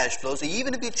negative cash flows. So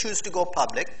even if you choose to go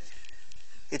public,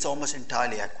 it's almost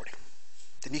entirely equity.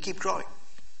 Then you keep growing.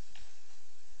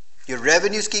 Your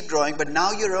revenues keep growing, but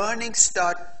now your earnings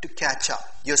start to catch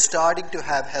up. You're starting to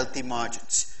have healthy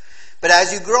margins. But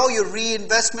as you grow, your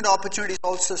reinvestment opportunities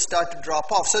also start to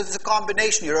drop off. So it's a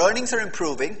combination. Your earnings are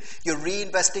improving. You're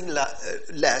reinvesting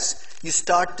less. You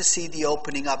start to see the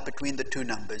opening up between the two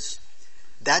numbers.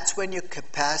 That's when your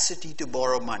capacity to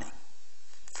borrow money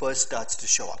first starts to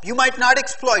show up. You might not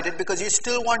exploit it because you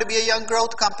still want to be a young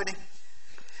growth company.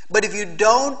 But if you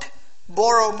don't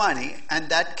borrow money and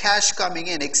that cash coming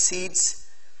in exceeds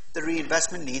the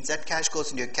reinvestment needs, that cash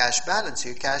goes into your cash balance. So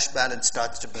your cash balance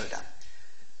starts to build up.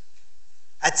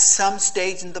 At some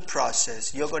stage in the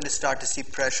process, you're going to start to see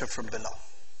pressure from below.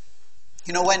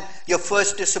 You know, when your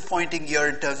first disappointing year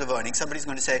in terms of earnings, somebody's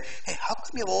going to say, hey, how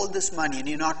come you have all this money and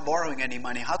you're not borrowing any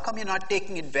money? How come you're not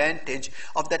taking advantage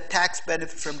of the tax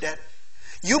benefit from debt?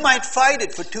 You might fight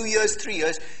it for 2 years, 3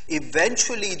 years.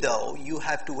 Eventually, though, you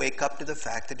have to wake up to the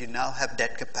fact that you now have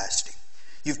debt capacity.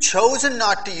 You've chosen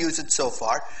not to use it so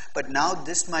far, but now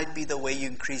this might be the way you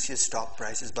increase your stock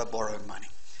prices, by borrowing money.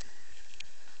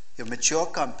 Your mature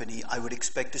company, I would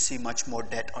expect to see much more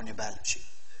debt on your balance sheet.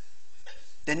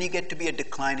 Then you get to be a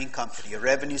declining company. Your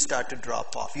revenues start to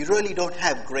drop off. You really don't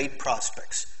have great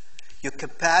prospects. Your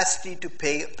capacity to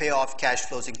pay off cash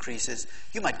flows increases.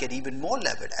 You might get even more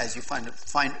levered as you finance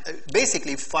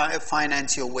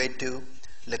your way to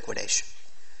liquidation.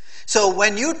 So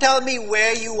when you tell me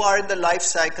where you are in the life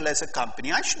cycle as a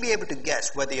company, I should be able to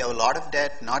guess whether you have a lot of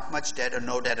debt, not much debt, or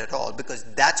no debt at all, because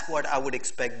that's what I would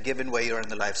expect given where you're in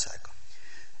the life cycle.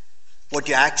 What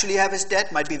you actually have as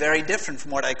debt might be very different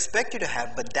from what I expect you to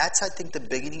have, but that's, I think, the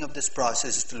beginning of this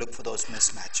process, is to look for those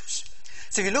mismatches.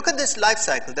 So if you look at this life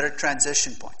cycle, there are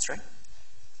transition points, right?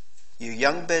 You're a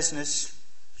young business,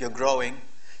 you're growing.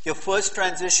 Your first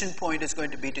transition point is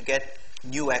going to be to get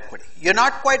new equity. You're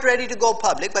not quite ready to go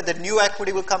public, but the new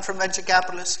equity will come from venture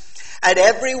capitalists. At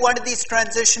every one of these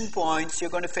transition points, you're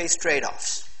going to face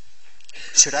trade-offs.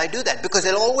 Should I do that? Because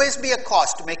there'll always be a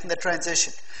cost to making the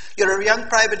transition. You're a young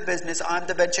private business, I'm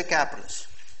the venture capitalist.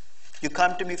 You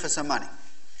come to me for some money.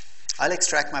 I'll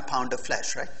extract my pound of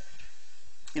flesh, right?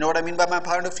 You know what I mean by my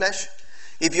pound of flesh?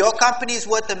 If your company is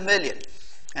worth $1 million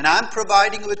and I'm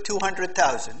providing you with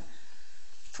 $200,000,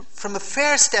 from a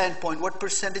fair standpoint, what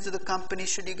percentage of the company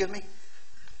should you give me?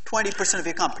 20% of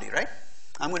your company, right?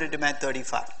 I'm going to demand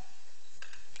 35.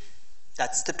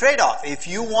 That's the trade-off. If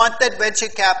you want that venture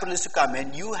capitalist to come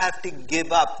in, you have to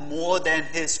give up more than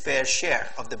his fair share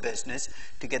of the business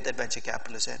to get that venture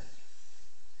capitalist in.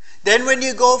 Then when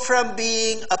you go from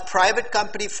being a private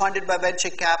company funded by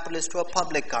venture capitalists to a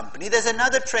public company, there's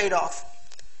another trade-off.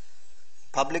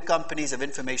 Public companies have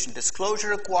information disclosure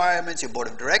requirements. Your board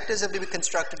of directors have to be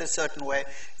constructed a certain way.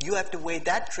 You have to weigh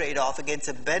that trade-off against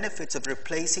the benefits of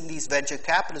replacing these venture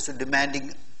capitalists who are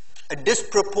demanding a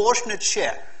disproportionate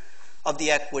share of the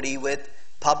equity with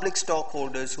public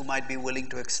stockholders who might be willing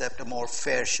to accept a more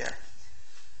fair share.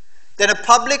 Then a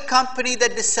public company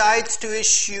that decides to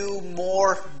issue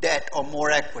more debt or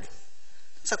more equity.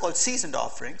 These are called seasoned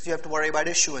offerings. You have to worry about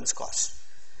issuance costs.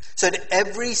 So at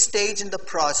every stage in the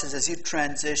process, as you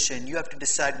transition, you have to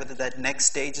decide whether that next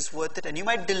stage is worth it. And you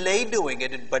might delay doing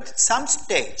it, but at some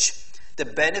stage, the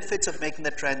benefits of making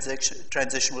that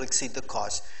transition will exceed the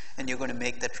cost, and you're going to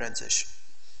make that transition.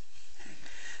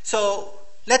 So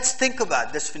let's think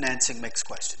about this financing mix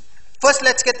question. First,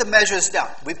 let's get the measures down.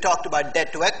 We've talked about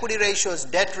debt to equity ratios,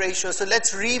 debt ratios, so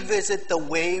let's revisit the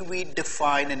way we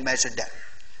define and measure debt.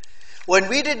 When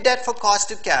we did debt for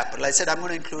cost of capital, I said I'm going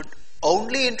to include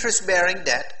only interest-bearing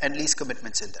debt and lease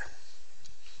commitments in there.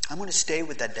 I'm going to stay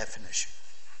with that definition.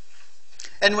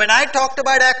 And when I talked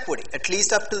about equity, at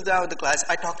least up to now in the class,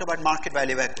 I talked about market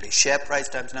value of equity, share price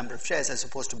times number of shares as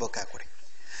opposed to book equity.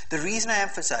 The reason I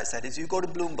emphasize that is you go to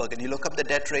Bloomberg and you look up the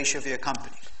debt ratio of your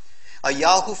company, or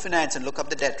Yahoo Finance and look up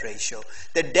the debt ratio.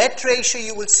 The debt ratio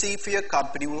you will see for your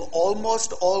company will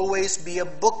almost always be a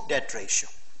book debt ratio.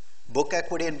 Book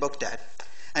equity and book debt.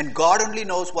 And God only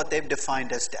knows what they've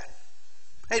defined as debt.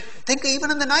 Right? Think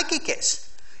even in the Nike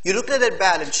case. You looked at that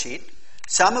balance sheet.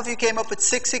 Some of you came up with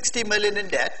 $660 million in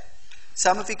debt.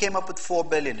 Some of you came up with $4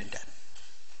 billion in debt.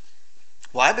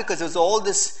 Why? Because there was all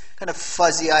this kind of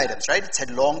fuzzy items, right? It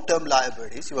had long-term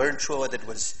liabilities. You weren't sure whether it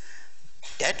was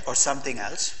debt or something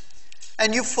else.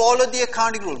 And you followed the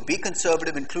accounting rule. Be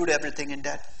conservative, include everything in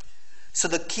debt. So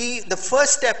the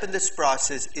first step in this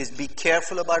process is be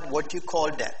careful about what you call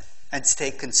debt and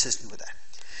stay consistent with that.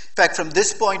 In fact, from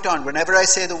this point on, whenever I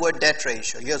say the word debt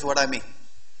ratio, here's what I mean.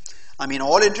 I mean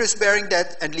all interest-bearing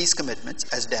debt and lease commitments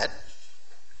as debt.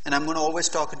 And I'm going to always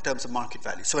talk in terms of market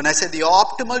value. So when I say the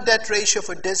optimal debt ratio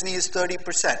for Disney is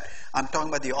 30%, I'm talking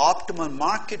about the optimal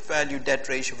market value debt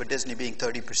ratio for Disney being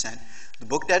 30%. The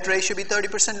book debt ratio be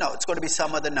 30%? No, it's going to be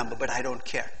some other number, but I don't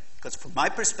care. Because from my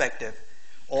perspective,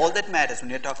 all that matters when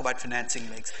you talk about financing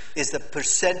mix is the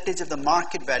percentage of the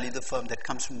market value of the firm that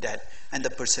comes from debt and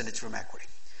the percentage from equity.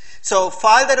 So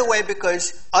file that away,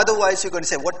 because otherwise you're going to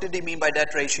say, what did he mean by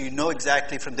debt ratio? You know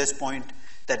exactly from this point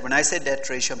that when I say debt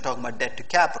ratio, I'm talking about debt to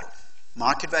capital.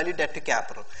 Market value, debt to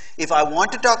capital. If I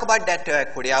want to talk about debt to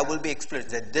equity, I will be explicit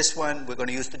that this one, we're going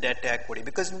to use the debt to equity,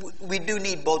 because we do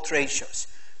need both ratios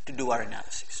to do our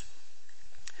analysis.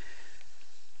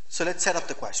 So let's set up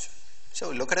the question.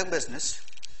 So look at a business.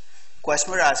 The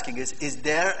question we're asking is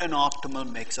there an optimal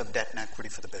mix of debt and equity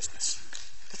for the business?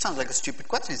 That sounds like a stupid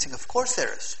question. You think, of course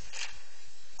there is.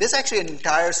 There's actually an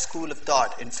entire school of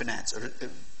thought in finance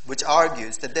which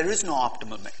argues that there is no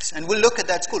optimal mix. And we'll look at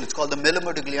that school. It's called the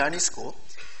Miller-Modigliani School.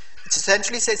 It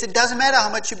essentially says it doesn't matter how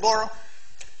much you borrow.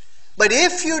 But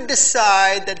if you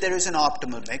decide that there is an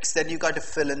optimal mix, then you've got to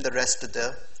fill in the rest of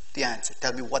the answer.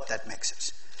 Tell me what that mix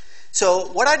is. So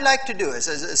what I'd like to do is,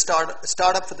 as a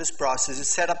startup for this process, is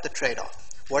set up the trade-off.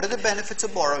 What are the benefits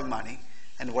of borrowing money?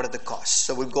 And what are the costs?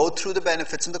 So we'll go through the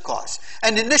benefits and the costs.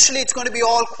 And initially it's going to be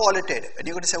all qualitative. And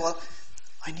you're going to say, well,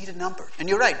 I need a number. And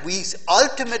you're right. We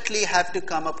ultimately have to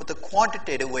come up with a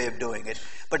quantitative way of doing it.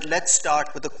 But let's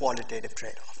start with the qualitative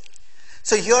trade-off.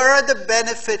 So here are the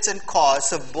benefits and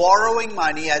costs of borrowing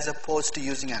money as opposed to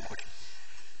using equity.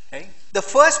 Okay? The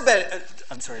first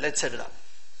let's set it up.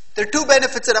 There are two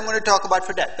benefits that I'm going to talk about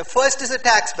for debt. The first is a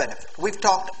tax benefit. We've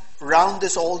talked around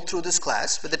this all through this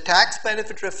class, but the tax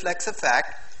benefit reflects the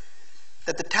fact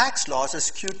that the tax laws are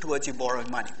skewed towards you borrowing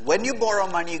money. When you borrow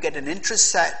money, you get an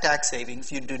interest tax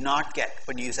savings you do not get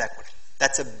when you use equity.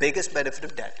 That's the biggest benefit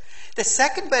of debt. The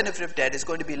second benefit of debt is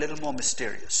going to be a little more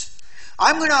mysterious.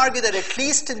 I'm going to argue that at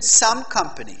least in some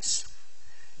companies,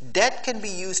 debt can be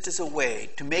used as a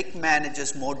way to make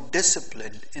managers more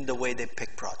disciplined in the way they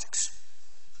pick projects.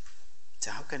 So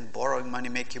how can borrowing money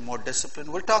make you more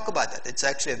disciplined? We'll talk about that. It's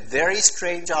actually a very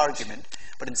strange argument,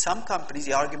 but in some companies,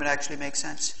 the argument actually makes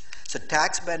sense. So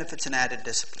tax benefits and added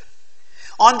discipline.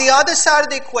 On the other side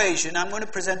of the equation, I'm going to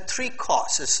present three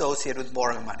costs associated with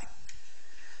borrowing money.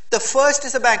 The first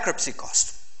is a bankruptcy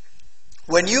cost.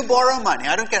 When you borrow money,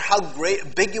 I don't care how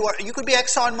big you are, you could be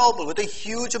ExxonMobil with a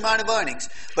huge amount of earnings,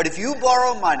 but if you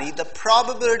borrow money, the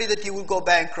probability that you will go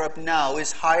bankrupt now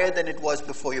is higher than it was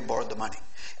before you borrowed the money.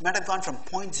 It might have gone from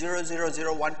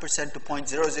 0.0001% to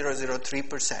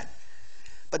 0.0003%,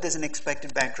 but there's an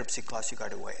expected bankruptcy cost you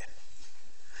got to weigh in.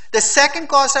 The second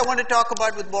cost I want to talk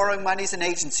about with borrowing money is an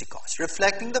agency cost,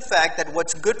 reflecting the fact that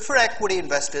what's good for equity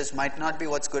investors might not be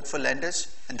what's good for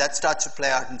lenders, and that starts to play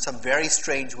out in some very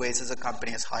strange ways as a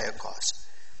company has higher costs.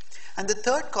 And the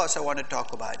third cost I want to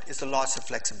talk about is the loss of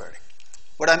flexibility.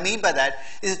 What I mean by that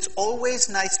is it's always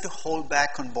nice to hold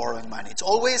back on borrowing money. It's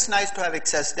always nice to have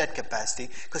excess debt capacity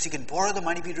because you can borrow the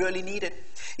money if you really need it.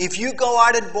 If you go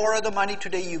out and borrow the money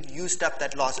today, you've used up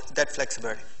that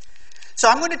flexibility. So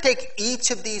I'm going to take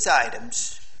each of these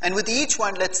items, and with each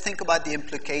one, let's think about the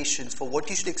implications for what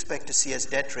you should expect to see as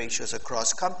debt ratios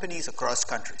across companies, across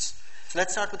countries. So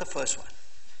let's start with the first one.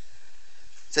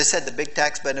 As I said, the big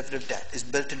tax benefit of debt is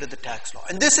built into the tax law.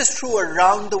 And this is true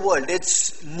around the world.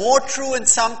 It's more true in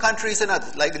some countries than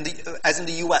others, like as in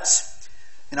the US.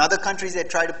 In other countries, they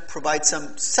try to provide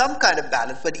some kind of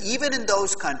balance, but even in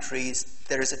those countries,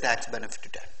 there is a tax benefit to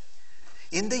debt.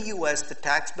 In the US, the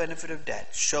tax benefit of debt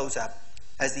shows up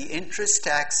as the interest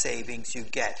tax savings you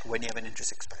get when you have an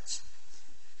interest expense.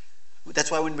 That's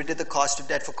why when we did the cost of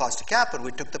debt for cost of capital,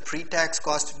 we took the pre-tax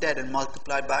cost of debt and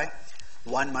multiplied by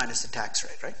 1 minus the tax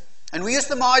rate, right? And we used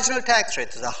the marginal tax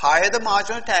rate. So the higher the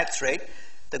marginal tax rate,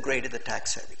 the greater the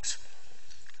tax savings.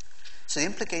 So the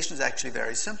implication is actually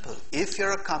very simple. If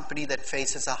you're a company that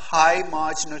faces a high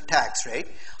marginal tax rate,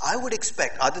 I would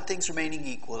expect, other things remaining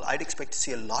equal, I'd expect to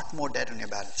see a lot more debt on your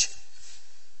balance sheet.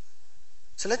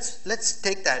 So let's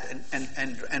take that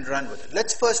and run with it.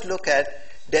 Let's first look at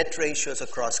debt ratios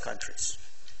across countries.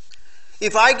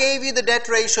 If I gave you the debt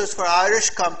ratios for Irish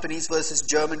companies versus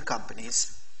German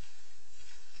companies,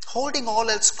 holding all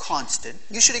else constant,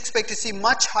 you should expect to see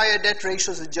much higher debt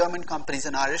ratios of German companies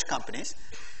than Irish companies,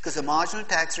 because the marginal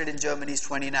tax rate in Germany is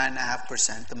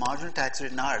 29.5%. The marginal tax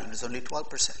rate in Ireland is only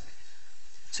 12%.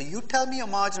 So you tell me your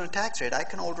marginal tax rate, I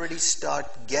can already start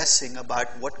guessing about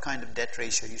what kind of debt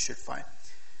ratio you should find.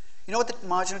 You know what the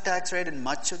marginal tax rate in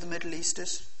much of the Middle East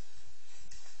is?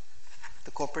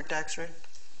 The corporate tax rate?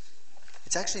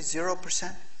 It's actually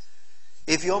 0%.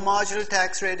 If your marginal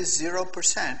tax rate is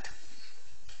 0%,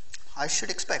 I should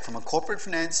expect, from a corporate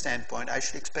finance standpoint, I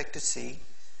should expect to see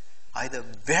either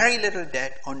very little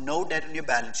debt or no debt on your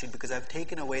balance sheet because I've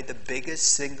taken away the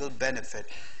biggest single benefit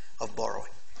of borrowing.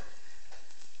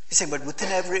 You say, but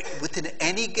within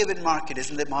any given market,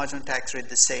 isn't the marginal tax rate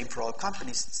the same for all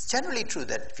companies? It's generally true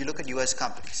that if you look at US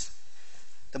companies,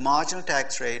 the marginal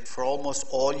tax rate for almost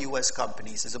all US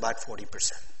companies is about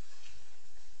 40%.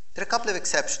 There are a couple of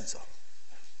exceptions though.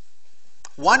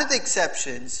 One of the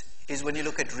exceptions is when you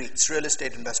look at REITs, real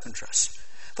estate investment trusts.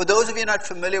 For those of you not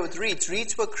familiar with REITs,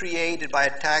 REITs were created by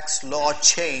a tax law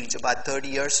change about 30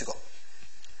 years ago,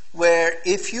 where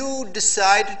if you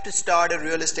decided to start a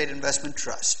real estate investment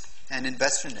trust and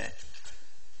invest in it,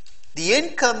 the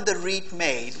income the REIT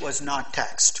made was not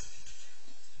taxed.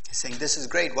 You're saying, this is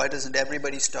great, why doesn't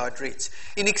everybody start REITs?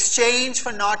 In exchange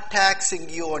for not taxing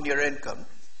you on your income,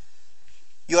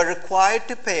 you are required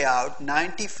to pay out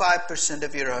 95%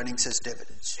 of your earnings as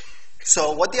dividends.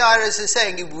 So what the IRS is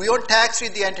saying, we don't tax you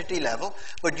at the entity level,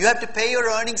 but you have to pay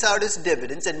your earnings out as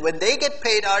dividends, and when they get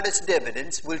paid out as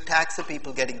dividends, we'll tax the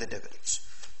people getting the dividends.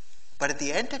 But at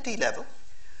the entity level,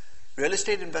 real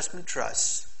estate investment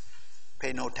trusts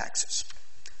pay no taxes.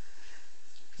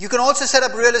 You can also set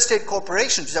up real estate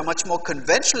corporations, which are much more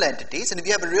conventional entities, and if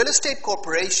you have a real estate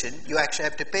corporation, you actually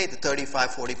have to pay the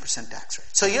 35-40% tax rate.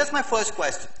 So here's my first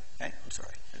question. Okay, I'm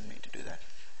sorry, I didn't mean to do that.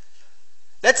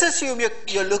 Let's assume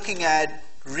you're looking at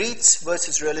REITs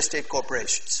versus real estate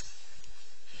corporations.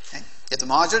 Okay? You have the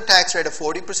marginal tax rate of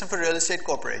 40% for real estate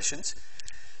corporations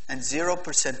and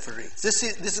 0% for REITs. This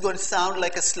is going to sound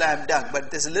like a slam dunk, but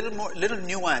there's a little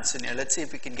nuance in here. Let's see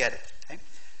if we can get it. Okay?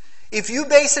 If you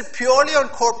base it purely on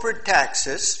corporate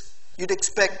taxes, you'd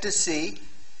expect to see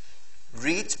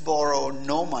REITs borrow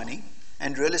no money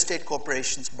and real estate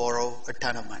corporations borrow a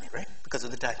ton of money, right? Because of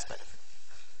the tax benefit.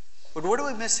 But what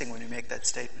are we missing when we make that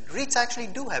statement? REITs actually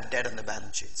do have debt on the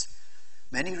balance sheets.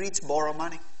 Many REITs borrow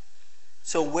money.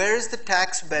 So where is the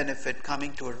tax benefit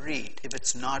coming to a REIT if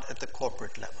it's not at the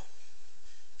corporate level?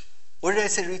 What did I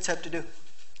say REITs have to do?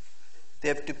 They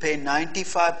have to pay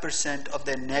 95% of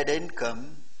their net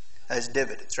income as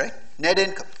dividends, right? Net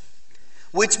income.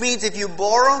 Which means if you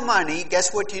borrow money,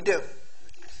 guess what you do?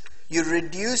 You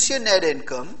reduce your net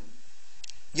income.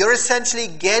 You're essentially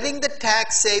getting the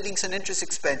tax savings and interest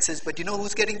expenses, but you know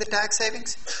who's getting the tax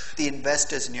savings? The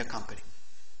investors in your company.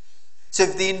 So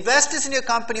if the investors in your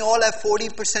company all have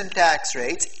 40% tax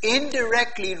rates,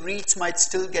 indirectly REITs might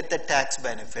still get the tax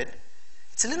benefit.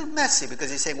 It's a little messy because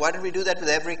you're saying, why don't we do that with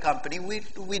every company?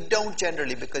 We don't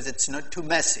generally because it's not too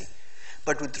messy.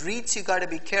 But with REITs, you got to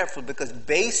be careful because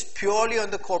based purely on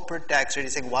the corporate tax rate,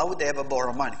 you're saying, why would they ever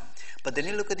borrow money? But then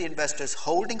you look at the investors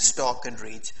holding stock in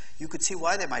REITs, you could see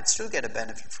why they might still get a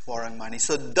benefit for borrowing money.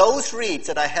 So those REITs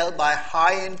that are held by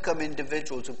high-income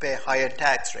individuals who pay higher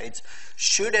tax rates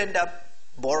should end up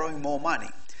borrowing more money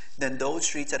than those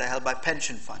REITs that are held by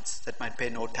pension funds that might pay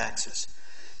no taxes.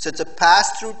 So it's a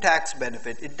pass-through tax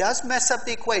benefit. It does mess up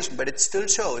the equation, but it still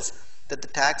shows that the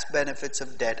tax benefits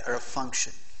of debt are a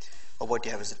function of what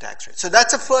you have as a tax rate. So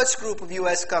that's the first group of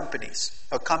U.S. companies,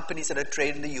 or companies that are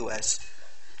traded in the U.S.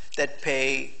 that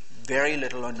pay very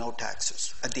little or no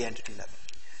taxes at the entity level.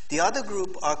 The other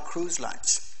group are cruise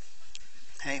lines.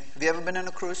 Hey, have you ever been on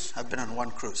a cruise? I've been on one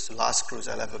cruise, the last cruise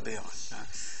I'll ever be on. It's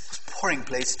a boring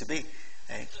place to be.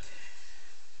 Hey.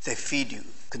 They feed you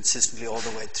consistently all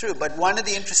the way through. But one of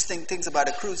the interesting things about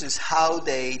a cruise is how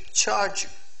they charge you.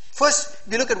 First,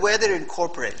 if you look at where they're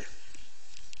incorporated.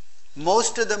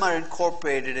 Most of them are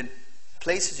incorporated in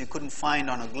places you couldn't find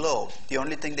on a globe. The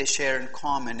only thing they share in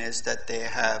common is that they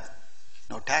have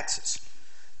no taxes.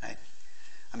 Right?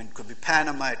 I mean, it could be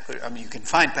Panama. You can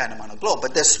find Panama on a globe,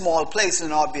 but they're small places,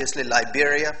 and obviously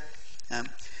Liberia.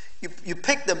 You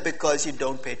pick them because you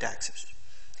don't pay taxes.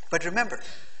 But remember,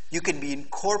 you can be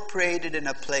incorporated in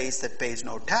a place that pays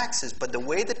no taxes, but the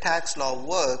way the tax law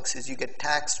works is you get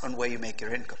taxed on where you make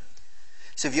your income.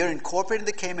 So if you're incorporated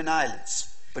in the Cayman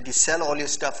Islands, but you sell all your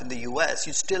stuff in the U.S.,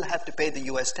 you still have to pay the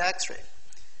U.S. tax rate.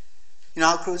 You know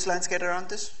how cruise lines get around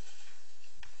this?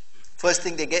 First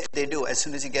thing they do as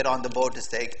soon as you get on the boat is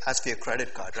they ask for your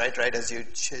credit card, right as you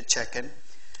check in,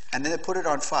 and then they put it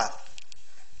on file.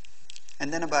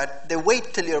 And then they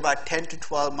wait till you're about 10 to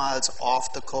 12 miles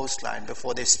off the coastline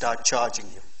before they start charging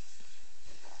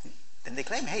you. Then they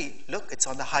claim, hey, look, it's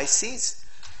on the high seas.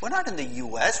 We're not in the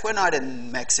U.S., we're not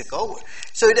in Mexico.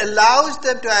 So it allows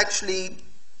them to actually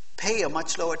pay a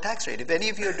much lower tax rate. If any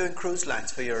of you are doing cruise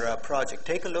lines for your project,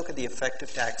 take a look at the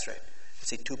effective tax rate.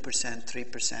 See 2%,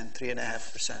 3%,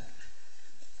 3.5%.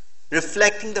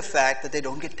 Reflecting the fact that they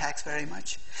don't get taxed very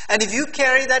much. And if you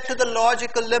carry that to the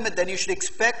logical limit, then you should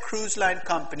expect cruise line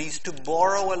companies to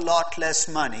borrow a lot less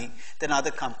money than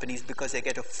other companies because they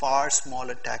get a far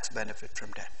smaller tax benefit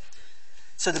from debt.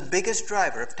 So the biggest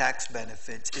driver of tax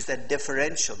benefits is that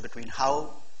differential between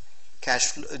how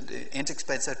interest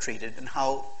expenses are treated and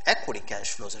how equity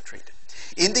cash flows are treated.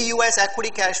 In the U.S., equity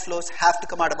cash flows have to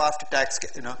come out of after-tax,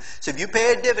 So if you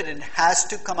pay a dividend, it has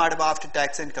to come out of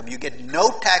after-tax income. You get no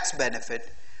tax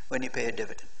benefit when you pay a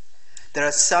dividend. There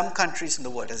are some countries in the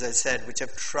world, as I said, which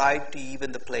have tried to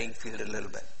even the playing field a little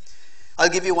bit. I'll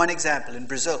give you one example. In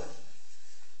Brazil,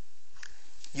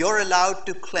 you're allowed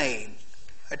to claim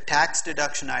a tax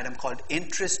deduction item called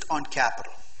interest on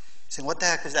capital. So what the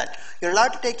heck is that? You're allowed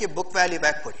to take your book value of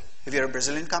equity if you're a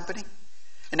Brazilian company.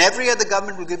 And every other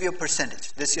government will give you a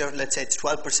percentage. This year, let's say it's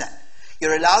 12%.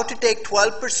 You're allowed to take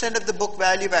 12% of the book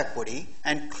value of equity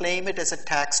and claim it as a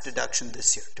tax deduction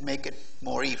this year to make it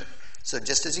more even. So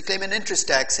just as you claim an interest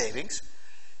tax savings,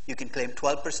 you can claim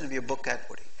 12% of your book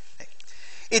equity.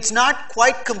 It's not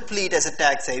quite complete as a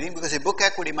tax saving because your book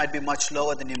equity might be much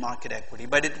lower than your market equity,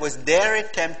 but it was their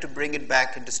attempt to bring it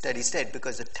back into steady state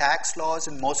because the tax laws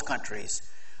in most countries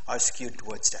are skewed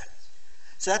towards that.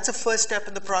 So that's the first step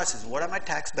in the process. What are my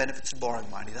tax benefits to borrowing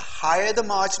money? The higher the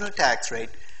marginal tax rate,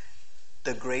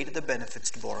 the greater the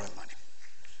benefits to borrowing money.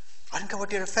 I don't care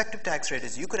what your effective tax rate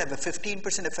is. You could have a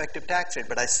 15% effective tax rate,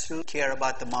 but I still care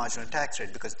about the marginal tax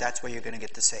rate because that's where you're going to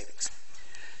get the savings.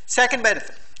 Second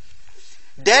benefit.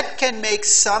 Debt can make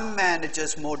some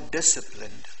managers more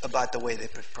disciplined about the way they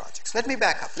pick projects. Let me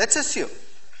back up. Let's assume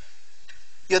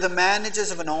you're the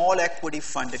managers of an all-equity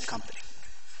funded company.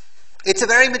 It's a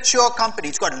very mature company.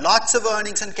 It's got lots of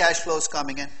earnings and cash flows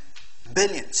coming in.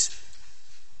 Billions.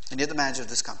 And you're the manager of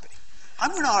this company.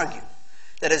 I'm going to argue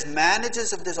that as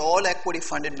managers of this all-equity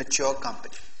funded mature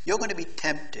company, you're going to be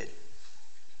tempted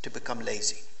to become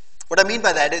lazy. What I mean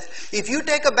by that is, if you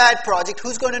take a bad project,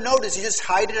 who's going to notice? You just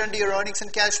hide it under your earnings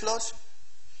and cash flows?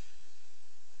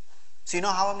 So you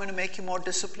know how I'm going to make you more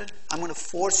disciplined? I'm going to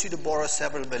force you to borrow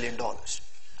several $1 billion.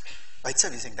 Right, so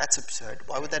you think that's absurd.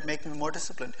 Why would that make me more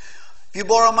disciplined? If you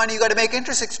borrow money, you've got to make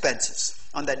interest expenses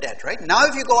on that debt, right? Now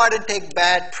if you go out and take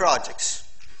bad projects,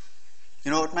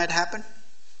 you know what might happen?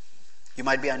 You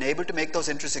might be unable to make those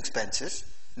interest expenses,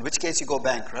 in which case you go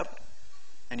bankrupt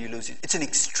and you lose it. It's an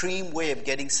extreme way of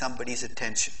getting somebody's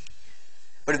attention.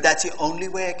 But if that's the only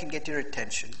way I can get your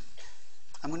attention,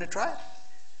 I'm going to try it.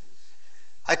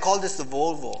 I call this the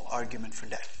Volvo argument for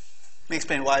debt. Let me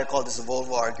explain why I call this the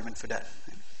Volvo argument for debt.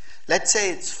 Let's say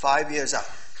it's 5 years out.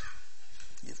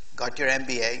 You've got your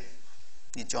MBA,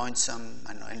 you joined some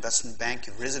investment bank,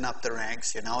 you've risen up the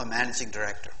ranks, you're now a managing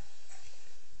director.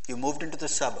 You moved into the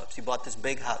suburbs, you bought this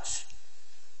big house.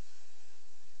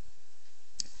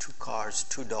 2 cars,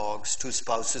 2 dogs, 2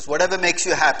 spouses, whatever makes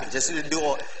you happy, just to do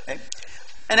all. Right?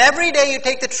 And every day you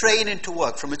take the train into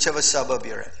work from whichever suburb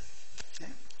you're in.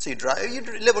 Okay? So you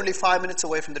live only 5 minutes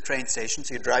away from the train station,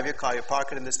 so you drive your car, you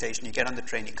park it in the station, you get on the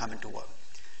train, you come into work.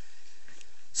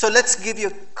 So let's give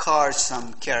your car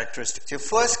some characteristics. Your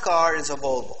first car is a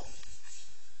Volvo.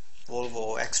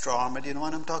 Volvo extra armored, you know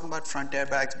what I'm talking about? Front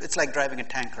airbags. It's like driving a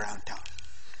tank around town.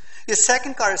 Your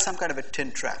second car is some kind of a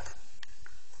tin trap.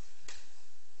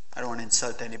 I don't want to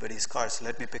insult anybody's car, so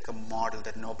let me pick a model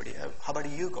that nobody have. How about a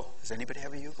Yugo? Does anybody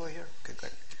have a Yugo here? Okay,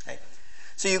 good. Right.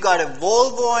 So you got a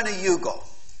Volvo and a Yugo.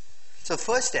 So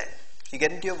first day, you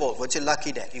get into your Volvo. It's your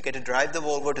lucky day. You get to drive the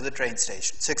Volvo to the train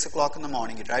station. 6 o'clock in the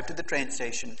morning, you drive to the train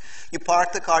station. You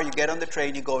park the car, you get on the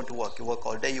train, you go into work. You work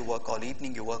all day, you work all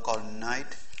evening, you work all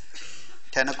night.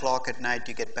 10 o'clock at night,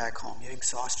 you get back home. You're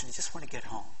exhausted. You just want to get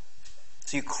home.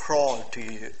 So you crawl to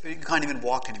you can't even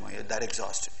walk anymore. You're that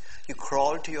exhausted. You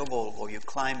crawl to your Volvo, you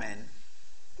climb in.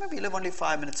 Maybe you live only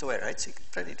 5 minutes away, right? So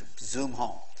you're ready to zoom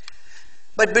home.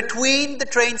 But between the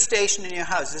train station and your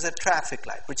house, there's a traffic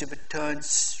light, which if it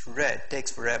turns red, takes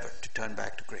forever to turn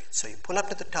back to green. So you pull up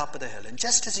to the top of the hill, and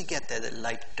just as you get there, the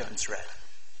light turns red.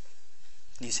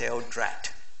 And you say, oh,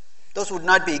 drat. Those would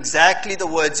not be exactly the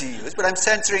words you use, but I'm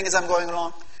censoring as I'm going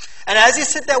along. And as you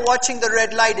sit there watching the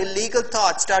red light, illegal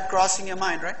thoughts start crossing your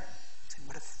mind, right? Saying,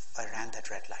 what if I ran that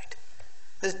red light?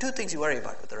 There's 2 things you worry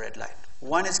about with the red light.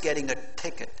 One is getting a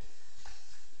ticket.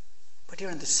 But you're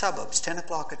in the suburbs, 10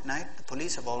 o'clock at night, the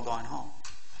police have all gone home.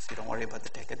 So you don't worry about the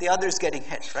ticket. The other is getting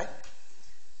hit, right?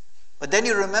 But then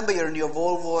you remember you're in your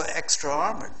Volvo extra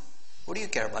armored. What do you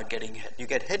care about getting hit? You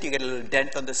get hit, you get a little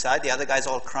dent on the side, the other guy's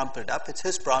all crumpled up. It's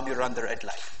his problem, you run the red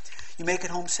light. You make it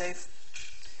home safe.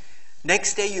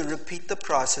 Next day you repeat the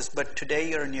process, but today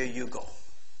you're in your Yugo.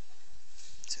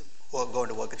 So going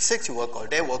to work at 6, you work all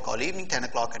day, work all evening, 10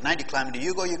 o'clock at night, you climb into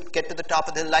Yugo, you get to the top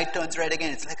of the hill, light turns red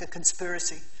again. It's like a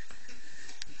conspiracy.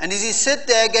 And as you sit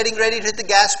there getting ready to hit the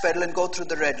gas pedal and go through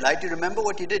the red light, you remember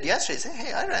what you did yesterday. You say,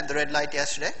 hey, I ran the red light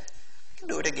yesterday. I can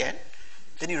do it again.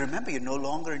 Then you remember you're no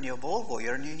longer in your Volvo,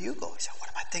 you're in your Yugo. You say, what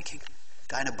am I thinking?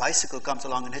 A guy on a bicycle comes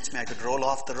along and hits me, I could roll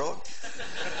off the road.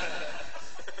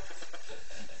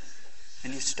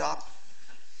 And you stop.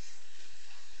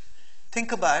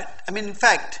 Think about it. I mean, in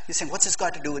fact, you're saying, what's this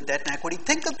got to do with debt and equity?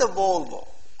 Think of the Volvo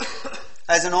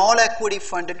as an all-equity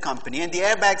funded company and the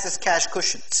airbags as cash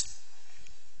cushions.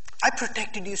 I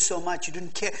protected you so much, you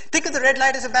didn't care. Think of the red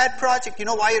light as a bad project. You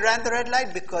know why you ran the red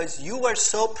light? Because you were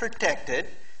so protected,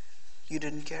 you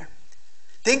didn't care.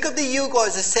 Think of the Yugo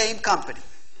as the same company.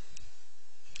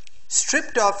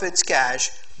 Stripped off its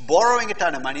cash, borrowing a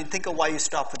ton of money, and think of why you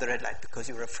stopped with the red light. Because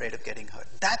you were afraid of getting hurt.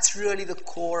 That's really the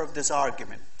core of this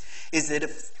argument. Is that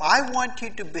if I want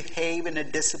you to behave in a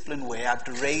disciplined way, I have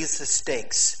to raise the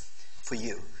stakes for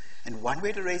you. And one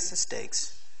way to raise the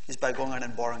stakes is by going out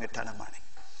and borrowing a ton of money.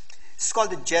 It's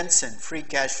called the Jensen free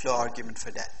cash flow argument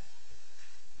for debt.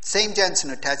 Same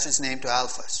Jensen attached his name to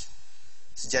alphas.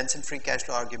 It's Jensen free cash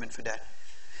flow argument for debt.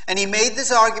 And he made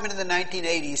this argument in the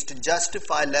 1980s to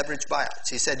justify leverage buyouts.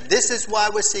 He said, this is why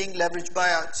we're seeing leverage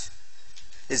buyouts.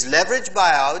 Is leverage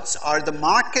buyouts are the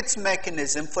market's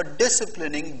mechanism for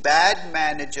disciplining bad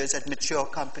managers at mature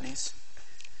companies.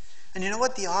 And you know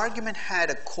what? The argument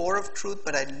had a core of truth,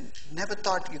 but I never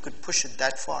thought you could push it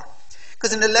that far.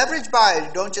 Because in a leverage buyout,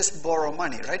 you don't just borrow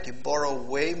money, right? You borrow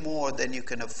way more than you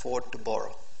can afford to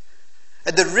borrow.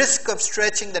 At the risk of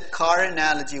stretching that car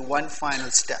analogy one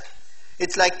final step,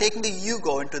 it's like taking the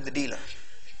Yugo into the dealer.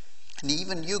 And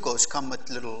even Yugos come with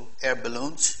little air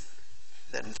balloons.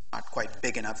 They're not quite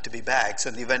big enough to be bags. So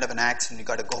in the event of an accident, you've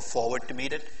got to go forward to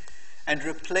meet it. And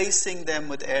replacing them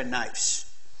with air knives.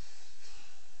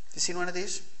 You seen one of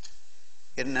these?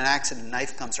 You get in an accident, a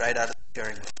knife comes right out of the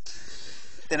steering wheel.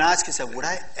 Then ask yourself, would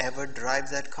I ever drive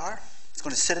that car? It's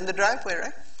going to sit in the driveway,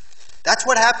 right? That's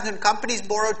what happens when companies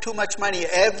borrow too much money.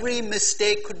 Every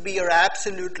mistake could be your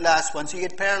absolute last one, so you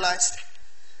get paralyzed.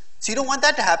 So you don't want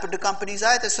that to happen to companies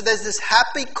either. So there's this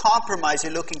happy compromise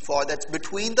you're looking for that's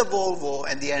between the Volvo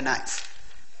and the air knife.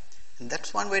 And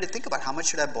that's one way to think about how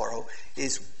much should I borrow,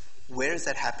 is where is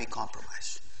that happy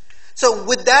compromise? So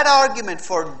with that argument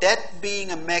for debt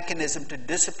being a mechanism to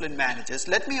discipline managers,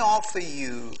 let me offer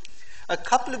you a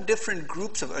couple of different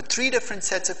groups or 3 different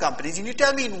sets of companies, and you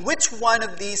tell me in which one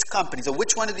of these companies or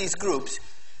which one of these groups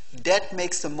debt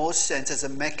makes the most sense as a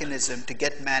mechanism to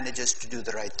get managers to do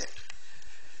the right thing.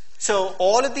 So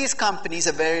all of these companies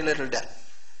have very little debt.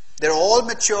 They're all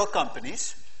mature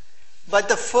companies, but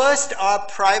the first are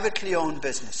privately owned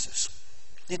businesses.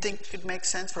 Do you think it makes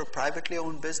sense for a privately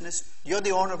owned business? You're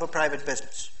the owner of a private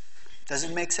business. Does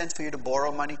it make sense for you to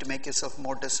borrow money to make yourself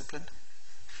more disciplined?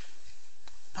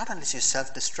 Not unless you're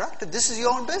self-destructive. This is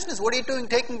your own business. What are you doing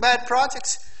taking bad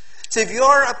projects? So if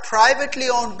you're a privately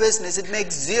owned business, it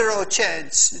makes zero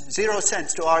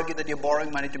sense to argue that you're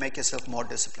borrowing money to make yourself more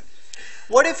disciplined.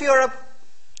 What if you're a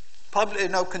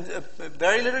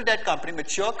very little debt company,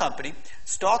 mature company,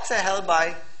 stocks are held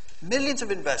by millions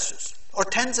of investors or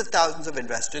tens of thousands of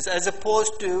investors, as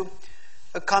opposed to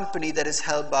a company that is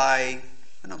held by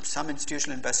some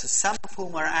institutional investors, some of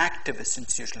whom are activist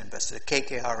institutional investors, a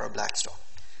KKR or a Blackstone.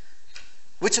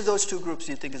 Which of those two groups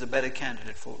do you think is a better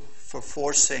candidate for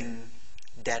forcing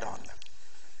debt on them?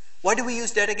 Why do we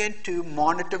use debt again? To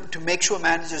monitor, to make sure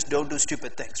managers don't do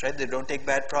stupid things, right? They don't take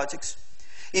bad projects.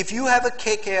 If you have a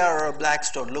KKR or a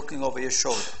Blackstone looking over your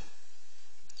shoulder,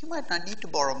 you might not need to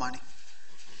borrow money.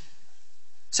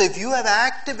 So if you have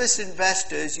activist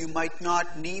investors, you might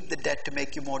not need the debt to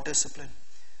make you more disciplined.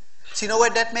 So you know where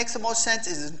debt makes the most sense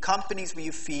is in companies where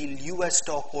you feel U.S.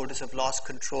 stockholders have lost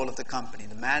control of the company.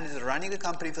 The managers are running the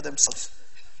company for themselves.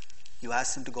 You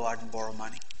ask them to go out and borrow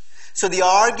money. So the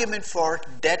argument for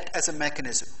debt as a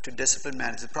mechanism to discipline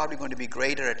managers is probably going to be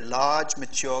greater at large,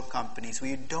 mature companies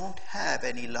where you don't have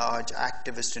any large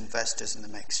activist investors in the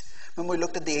mix. Remember we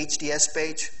looked at the HDS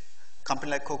page? A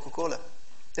company like Coca-Cola.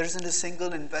 There isn't a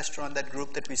single investor on that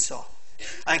group that we saw.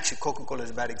 Actually, Coca-Cola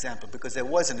is a bad example because there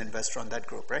was an investor on that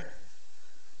group, right?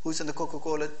 Who's on the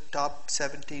Coca-Cola top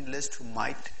 17 list who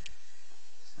might?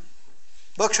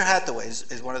 Berkshire Hathaway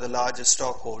is one of the largest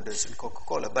stockholders in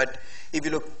Coca-Cola. But if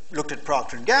you looked at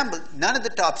Procter & Gamble, none of the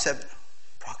top 7...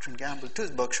 Procter & Gamble too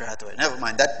is Berkshire Hathaway. Never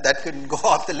mind, that couldn't go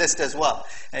off the list as well.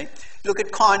 Right? Look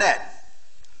at Con Ed.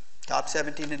 Top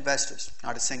 17 investors.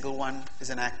 Not a single one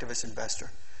is an activist investor.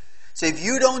 So if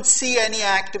you don't see any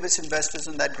activist investors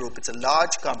in that group, it's a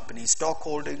large company, stock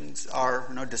holdings are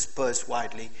dispersed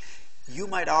widely, you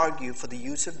might argue for the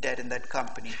use of debt in that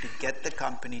company to get the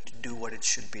company to do what it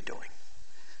should be doing.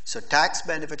 So tax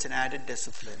benefits and added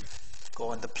discipline go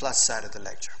on the plus side of the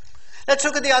ledger. Let's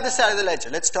look at the other side of the ledger.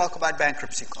 Let's talk about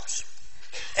bankruptcy costs.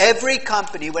 Every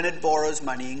company, when it borrows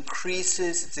money,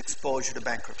 increases its exposure to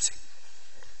bankruptcy.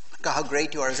 How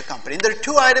great you are as a company. And there are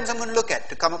two items I'm going to look at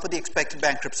to come up with the expected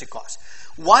bankruptcy cost.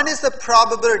 One is the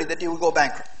probability that you will go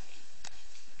bankrupt.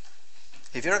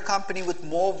 If you're a company with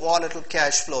more volatile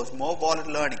cash flows, more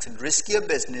volatile earnings, and riskier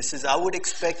businesses, I would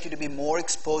expect you to be more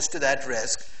exposed to that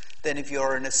risk than if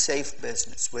you're in a safe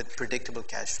business with predictable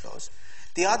cash flows.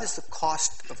 The other is the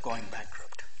cost of going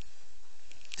bankrupt.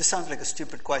 This sounds like a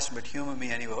stupid question, but humor me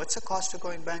anyway. What's the cost of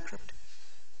going bankrupt?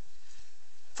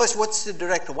 First, what's the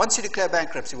directive? Once you declare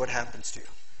bankruptcy, what happens to you?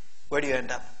 Where do you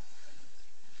end up?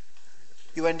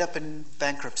 You end up in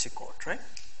bankruptcy court, right?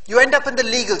 You end up in the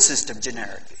legal system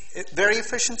generically. Very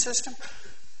efficient system. I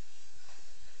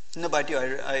don't know about you,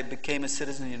 I became a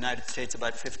citizen of the United States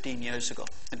about 15 years ago.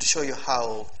 And to show you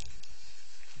how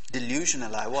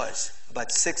delusional I was,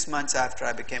 about 6 months after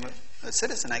I became a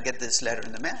citizen, I get this letter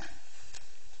in the mail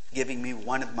giving me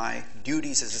one of my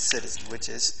duties as a citizen, which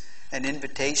is an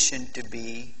invitation to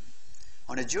be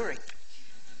on a jury.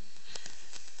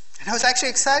 And I was actually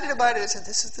excited about it. I said,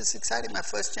 this is exciting, my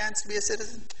first chance to be a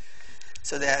citizen.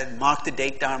 So they had marked the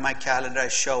date down on my calendar. I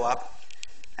show up,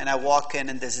 and I walk in,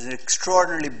 and there's an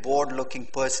extraordinarily bored-looking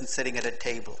person sitting at a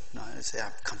table. I say,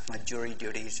 I've come to my jury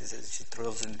duty. She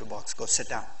throws it into the box, go sit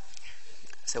down.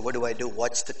 I said, what do I do?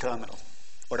 Watch the terminal.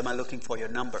 What am I looking for? Your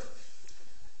number.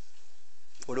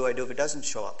 What do I do if it doesn't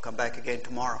show up? Come back again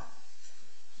tomorrow.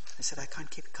 I said, I can't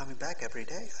keep coming back every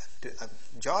day. I have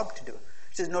a job to do.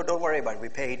 He says, no, don't worry about it. We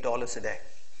pay $8 a day.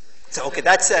 So, okay,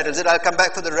 that settles it. I'll come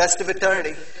back for the rest of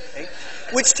eternity. Right?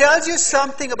 Which tells you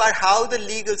something about how the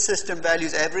legal system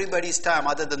values everybody's time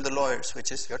other than the lawyers,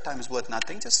 which is your time is worth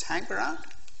nothing. Just hang around.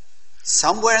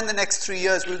 Somewhere in the next 3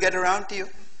 years, we'll get around to you.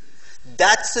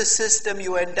 That's the system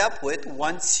you end up with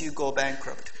once you go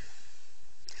bankrupt.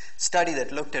 Study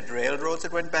that looked at railroads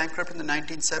that went bankrupt in the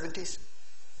 1970s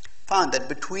found that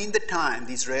between the time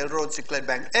these railroads declared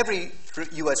bankrupt, every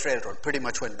U.S. railroad pretty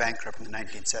much went bankrupt in the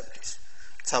 1970s.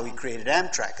 That's how we created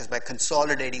Amtrak, is by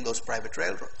consolidating those private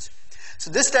railroads. So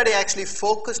this study actually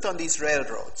focused on these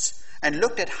railroads and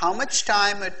looked at how much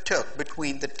time it took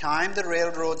between the time the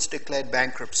railroads declared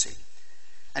bankruptcy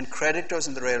and creditors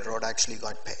in the railroad actually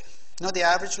got paid. You know, the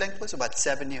average length was about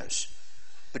 7 years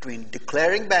between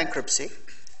declaring bankruptcy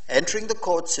entering the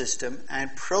court system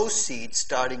and proceeds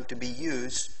starting to be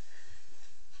used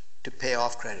to pay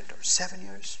off creditors. 7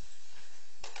 years.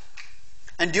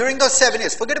 And during those 7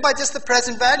 years, forget about just the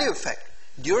present value effect.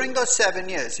 During those 7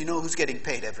 years, you know who's getting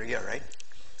paid every year, right?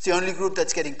 It's the only group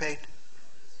that's getting paid.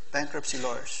 Bankruptcy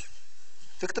lawyers.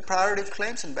 Look at the priority of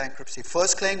claims in bankruptcy.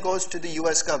 First claim goes to the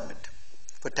US government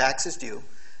for taxes due.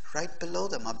 Right below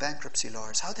them are bankruptcy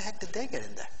lawyers. How the heck did they get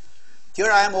in there? Here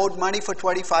I am owed money for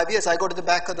 25 years. I go to the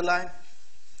back of the line.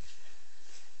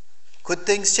 Could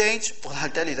things change? Well, I'll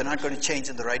tell you, they're not going to change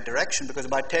in the right direction, because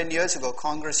about 10 years ago,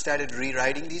 Congress started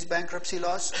rewriting these bankruptcy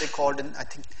laws. They called in, I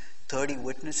think, 30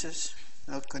 witnesses.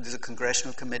 There's a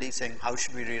congressional committee saying, how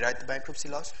should we rewrite the bankruptcy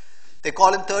laws? They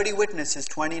call in 30 witnesses.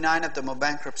 29 of them are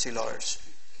bankruptcy lawyers.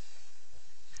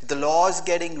 The law's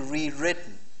getting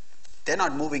rewritten. They're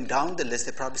not moving down the list.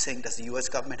 They're probably saying, does the US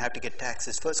government have to get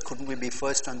taxes first? Couldn't we be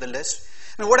first on the list?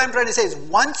 I mean, what I'm trying to say is,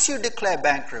 once you declare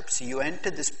bankruptcy, you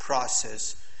enter this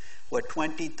process where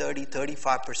 20, 30,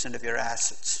 35% of your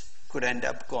assets could end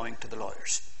up going to the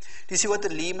lawyers. Do you see what the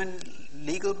Lehman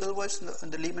legal bill was in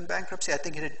the Lehman bankruptcy? I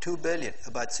think it hit $2 billion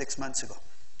about 6 months ago.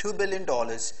 $2 billion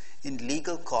in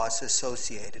legal costs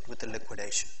associated with the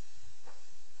liquidation.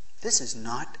 This is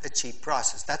not a cheap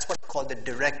process. That's what's called the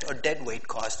direct or deadweight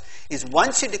cost, is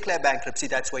once you declare bankruptcy,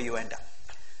 that's where you end up.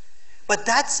 But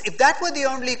if that were the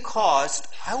only cost,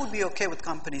 I would be okay with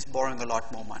companies borrowing a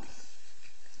lot more money.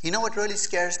 You know what really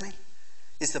scares me?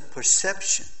 Is the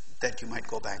perception that you might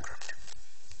go bankrupt.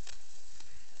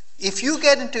 If you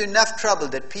get into enough trouble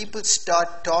that people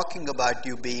start talking about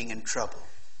you being in trouble,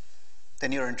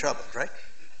 then you're in trouble, right?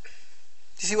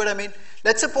 You see what I mean?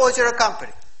 Let's suppose you're a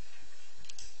company,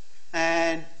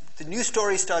 and the news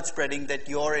story starts spreading that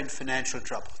you're in financial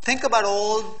trouble. Think about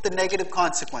all the negative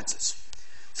consequences.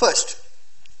 First,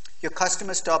 your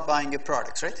customers stop buying your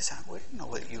products, right? They say,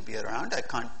 well, you'll be around. I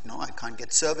can't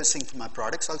get servicing for my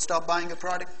products. I'll stop buying your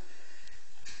product.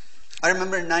 I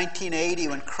remember in 1980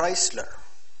 when Chrysler,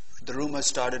 the rumors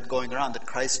started going around that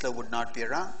Chrysler would not be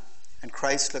around. And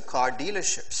Chrysler car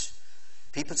dealerships,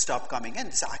 people stopped coming in.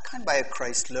 They say, I can't buy a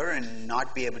Chrysler and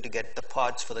not be able to get the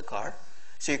parts for the car.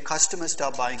 So your customers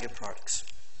stop buying your products.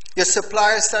 Your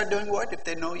suppliers start doing what if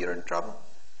they know you're in trouble?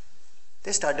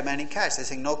 They start demanding cash. They're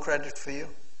saying, no credit for you.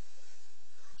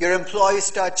 Your employees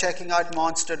start checking out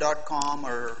Monster.com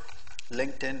or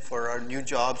LinkedIn for new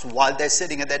jobs while they're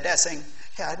sitting at their desk saying,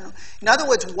 hey, I don't know. In other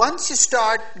words, once you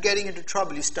start getting into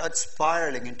trouble, you start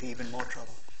spiraling into even more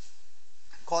trouble.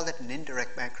 I call that an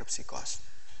indirect bankruptcy cost.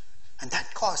 And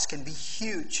that cost can be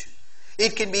huge.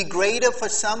 It can be greater for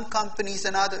some companies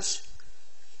than others.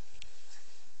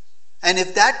 And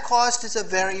if that cost is a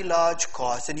very large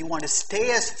cost, then you want to stay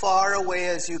as far away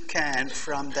as you can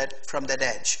from that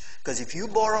edge. Because if you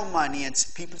borrow money and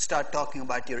people start talking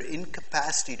about your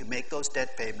incapacity to make those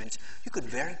debt payments, you could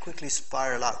very quickly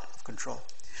spiral out of control.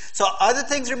 So other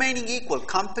things remaining equal,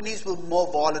 companies with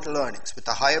more volatile earnings, with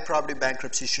a higher probability of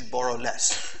bankruptcy, should borrow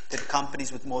less than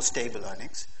companies with more stable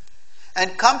earnings.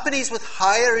 And companies with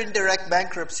higher indirect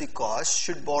bankruptcy costs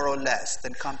should borrow less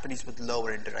than companies with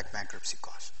lower indirect bankruptcy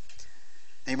costs.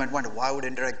 Now you might wonder, why would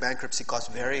indirect bankruptcy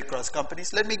costs vary across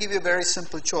companies? Let me give you a very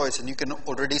simple choice, and you can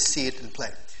already see it in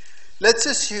play. Let's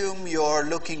assume you're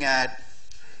looking at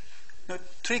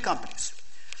 3 companies.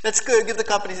 Let's give the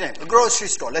company's name. A grocery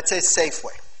store, let's say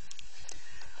Safeway.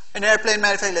 An airplane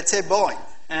manufacturer, let's say Boeing.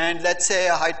 And let's say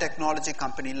a high technology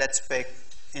company, let's pick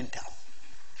Intel.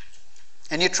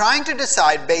 And you're trying to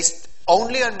decide, based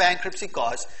only on bankruptcy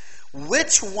costs,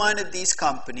 which one of these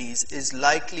companies is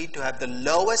likely to have the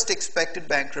lowest expected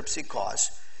bankruptcy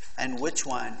cost and which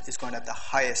one is going to have the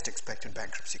highest expected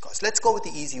bankruptcy cost. Let's go with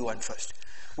the easy one first.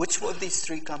 Which of these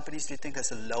 3 companies do you think has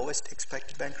the lowest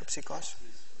expected bankruptcy cost?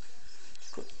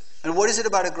 Good. And what is it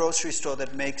about a grocery store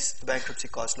that makes the bankruptcy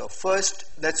cost low? First,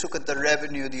 let's look at the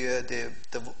revenue,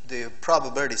 the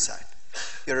probability side.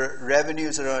 Your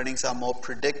revenues or earnings are more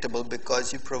predictable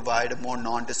because you provide a more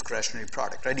non-discretionary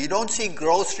product, right? You don't see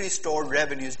grocery store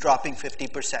revenues dropping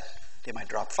 50%. They might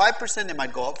drop 5%, they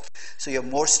might go up. So you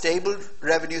have more stable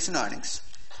revenues and earnings.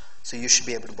 So you should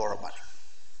be able to borrow money.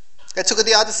 Let's look at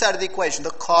the other side of the equation,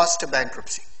 the cost of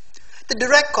bankruptcy. The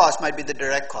direct cost might be the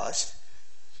direct cost,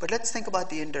 but let's think about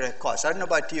the indirect cost. I don't know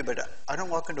about you, but I don't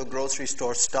walk into a grocery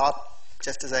store, stop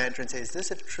just as I enter and say, is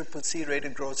this a CCC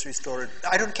rated grocery store?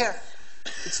 I don't care.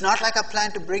 It's not like I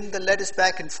plan to bring the lettuce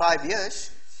back in 5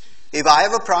 years. If I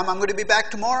have a problem, I'm going to be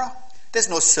back tomorrow. There's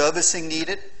no servicing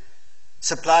needed.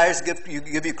 Suppliers give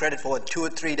you credit for 2 or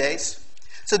 3 days.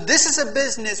 So this is a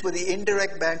business where the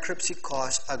indirect bankruptcy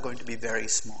costs are going to be very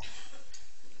small.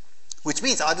 Which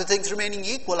means, other things remaining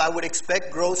equal, I would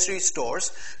expect grocery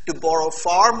stores to borrow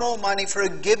far more money for a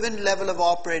given level of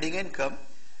operating income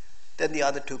than the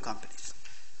other two companies.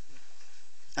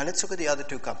 Now let's look at the other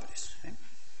two companies. Okay?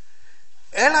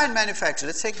 Airline manufacturer,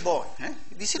 let's take Boeing. Have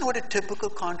you seen what a typical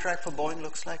contract for Boeing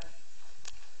looks like?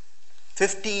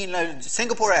 15,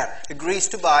 Singapore Air agrees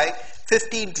to buy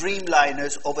 15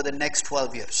 Dreamliners over the next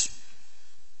 12 years.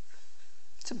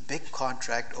 It's a big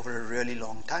contract over a really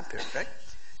long time period, right?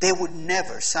 They would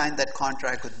never sign that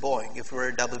contract with Boeing if we were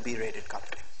a BB rated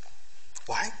company.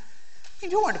 Why? You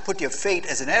don't want to put your fate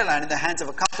as an airline in the hands of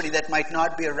a company that might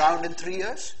not be around in 3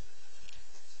 years.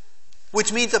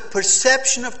 Which means the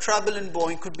perception of trouble in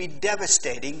Boeing could be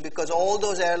devastating because all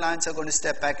those airlines are going to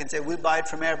step back and say, we'll buy it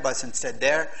from Airbus instead.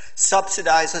 They're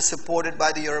subsidized or supported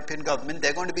by the European government.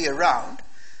 They're going to be around.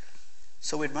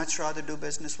 So we'd much rather do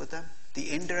business with them.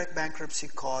 The indirect bankruptcy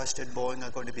costs at Boeing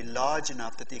are going to be large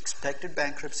enough that the expected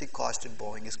bankruptcy cost at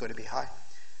Boeing is going to be high.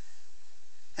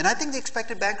 And I think the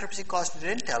expected bankruptcy costs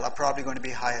at Intel are probably going to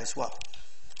be high as well.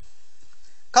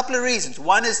 Couple of reasons.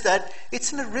 One is that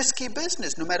it's a risky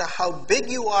business. No matter how big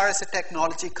you are as a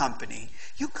technology company,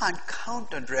 you can't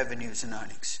count on revenues and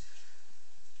earnings.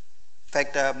 In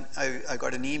fact, I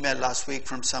got an email last week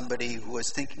from somebody who was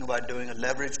thinking about doing a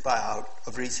leverage buyout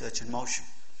of Research in Motion.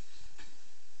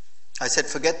 I said,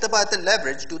 forget about the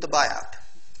leverage, do the buyout.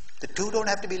 The two don't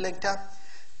have to be linked up.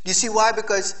 Do you see why?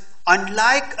 Because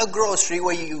unlike a grocery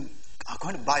where you are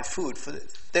going to buy food,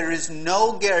 there is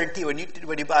no guarantee when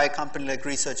you buy a company like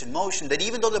Research in Motion that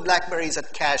even though the BlackBerry is a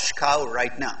cash cow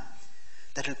right now,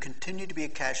 that will continue to be a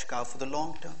cash cow for the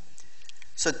long term.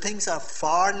 So things are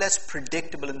far less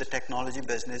predictable in the technology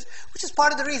business, which is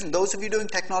part of the reason. Those of you doing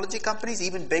technology companies,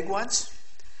 even big ones,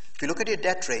 if you look at your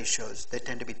debt ratios, they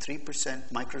tend to be 3%,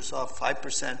 Microsoft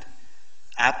 5%,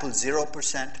 Apple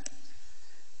 0%.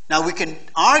 Now we can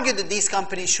argue that these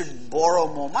companies should borrow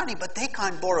more money, but they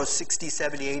can't borrow 60,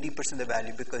 70, 80% of the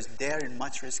value because they're in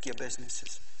much riskier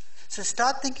businesses. So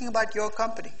start thinking about your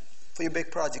company for your big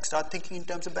projects. Start thinking in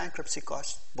terms of bankruptcy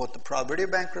costs, both the probability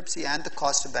of bankruptcy and the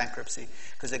cost of bankruptcy,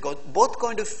 because they're both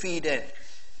going to feed in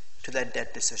to that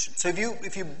debt decision. So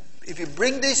if you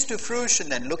bring this to fruition,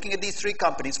 then looking at these three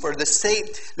companies for the same,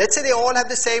 let's say they all have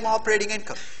the same operating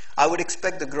income, I would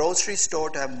expect the grocery store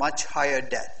to have much higher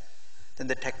debt than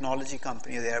the technology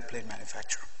company or the airplane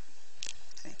manufacturer.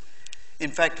 Okay? In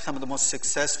fact, some of the most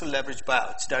successful leverage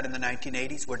buyouts done in the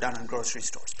 1980s were done on grocery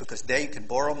stores because there you can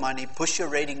borrow money, push your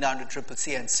rating down to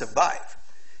CCC and survive.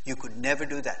 You could never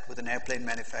do that with an airplane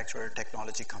manufacturer or a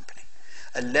technology company.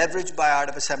 A leverage buyout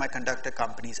of a semiconductor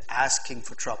company is asking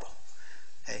for trouble.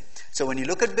 Okay? So when you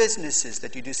look at businesses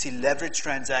that you do see leverage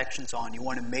transactions on, you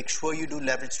want to make sure you do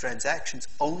leverage transactions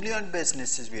only on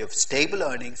businesses where you have stable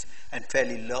earnings and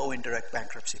fairly low indirect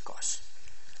bankruptcy costs.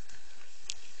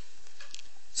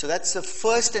 So that's the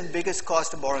first and biggest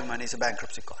cost of borrowing money is a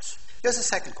bankruptcy cost. Here's the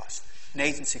second cost, an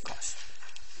agency cost.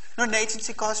 You know what an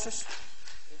agency cost is?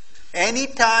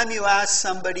 Anytime you ask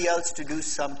somebody else to do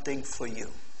something for you,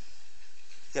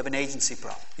 you have an agency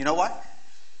problem. You know why?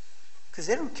 Because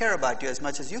they don't care about you as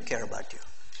much as you care about you.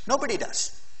 Nobody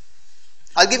does.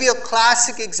 I'll give you a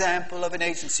classic example of an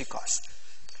agency cost.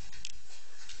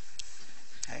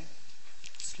 Okay?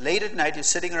 It's late at night, you're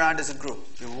sitting around as a group.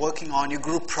 You're working on your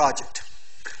group project.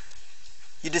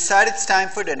 You decide it's time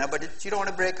for dinner, but you don't want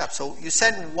to break up. So you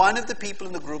send one of the people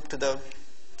in the group to the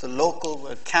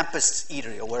local campus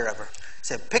eatery or wherever.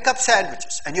 Say, pick up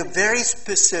sandwiches. And you're very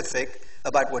specific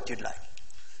about what you'd like.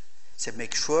 Say,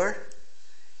 make sure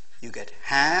you get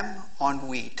ham on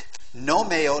wheat, no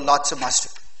mayo, lots of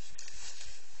mustard.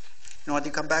 You know what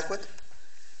you come back with?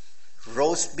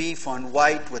 Roast beef on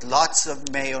white with lots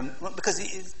of mayo. Because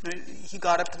he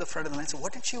got up to the front of the line and said,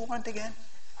 what did she want again?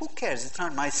 Who cares? It's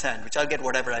not my sandwich. I'll get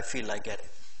whatever I feel like getting.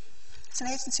 It's an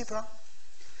agency problem.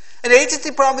 An agency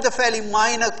problem with a fairly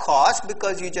minor cost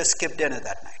because you just skipped dinner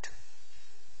that night.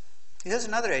 Here's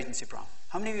another agency problem.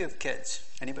 How many of you have kids?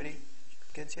 Anybody?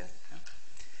 Kids yet? No?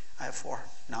 I have 4.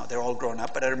 Now they're all grown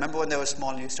up, but I remember when they were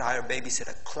small, you used to hire a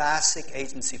babysitter. Classic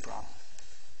agency problem.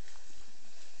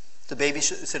 The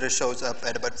babysitter shows up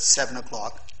at about 7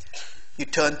 o'clock. You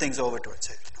turn things over to it.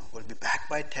 Say, we'll be back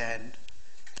by 10.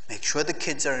 Make sure the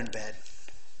kids are in bed.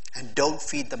 And don't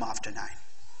feed them after 9.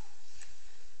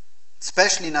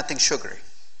 Especially nothing sugary.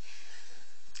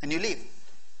 And you leave.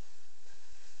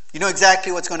 You know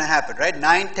exactly what's going to happen, right?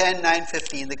 9:10,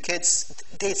 9:15, the kids,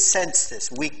 they sense this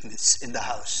weakness in the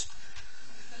house.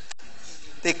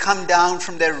 They come down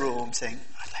from their room saying,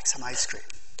 I'd like some ice cream.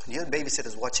 And your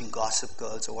babysitter's watching Gossip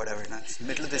Girls or whatever, and it's the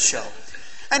middle of the show.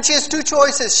 And she has 2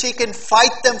 choices. She can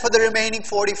fight them for the remaining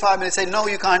 45 minutes, say, no,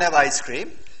 you can't have ice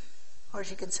cream. Or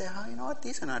she can say, oh, you know what,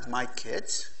 these are not my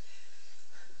kids.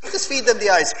 Just feed them the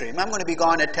ice cream. I'm going to be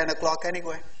gone at 10 o'clock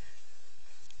anyway.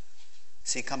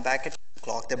 So you come back at 10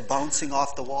 o'clock, they're bouncing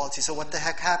off the walls. You say, what the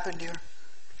heck happened here?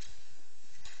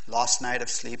 Lost night of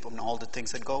sleep and all the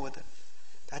things that go with it.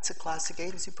 That's a classic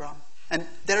agency problem. And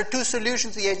there are two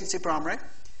solutions to the agency problem, right?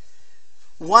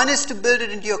 One is to build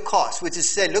it into your cost, which is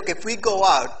to say, look, if we go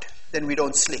out, then we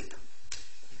don't sleep.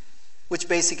 Which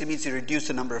basically means you reduce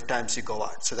the number of times you go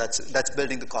out. So that's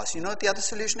building the cost. You know what the other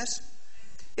solution is?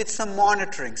 It's a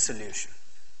monitoring solution.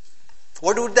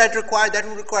 What would that require? That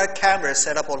would require cameras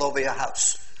set up all over your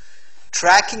house,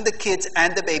 tracking the kids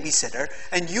and the babysitter,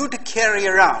 and you to carry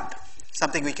around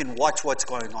something we can watch what's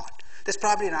going on. There's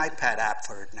probably an iPad app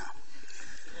for it now.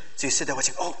 So you sit there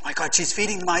watching, oh my God, she's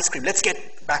feeding them ice cream. Let's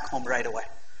get back home right away.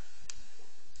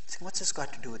 So what's this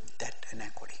got to do with debt and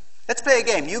equity? Let's play a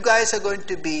game. You guys are going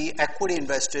to be equity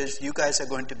investors. You guys are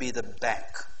going to be the bank.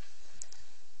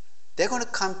 They're going to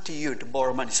come to you to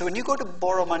borrow money. So when you go to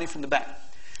borrow money from the bank,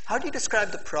 how do you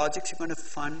describe the projects you're going to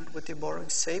fund with your borrowing?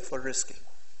 Safe or risky?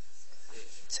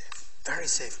 Safe. Very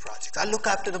safe projects. I look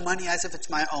after the money as if it's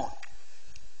my own.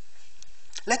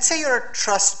 Let's say you're a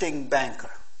trusting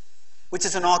banker, which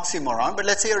is an oxymoron, but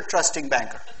let's say you're a trusting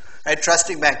banker. Right?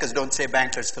 Trusting bankers don't say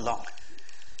bankers for long.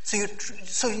 So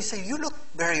you say, you look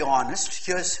very honest.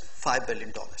 Here's $5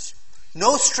 billion.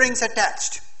 No strings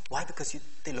attached. Why? Because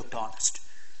they looked honest.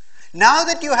 Now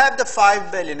that you have the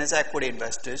 $5 billion as equity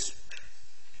investors,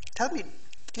 tell me,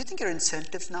 do you think your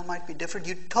incentives now might be different?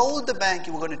 You told the bank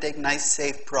you were going to take nice,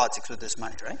 safe projects with this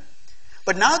money, right?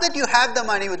 But now that you have the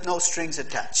money with no strings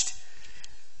attached,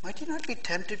 might you not be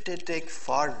tempted to take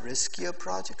far riskier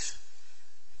projects?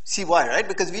 See why, right?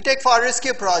 Because if you take far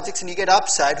riskier projects and you get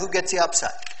upside, who gets the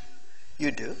upside?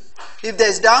 You do. If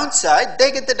there's downside,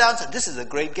 they get the downside. This is a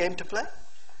great game to play.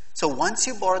 So once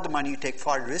you borrow the money, you take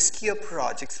far riskier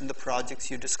projects than the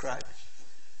projects you described.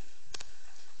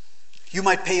 You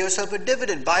might pay yourself a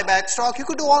dividend, buy back stock. You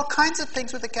could do all kinds of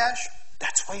things with the cash.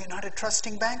 That's why you're not a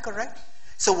trusting banker, right?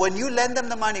 So when you lend them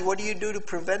the money, what do you do to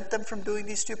prevent them from doing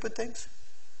these stupid things?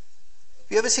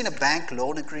 Have you ever seen a bank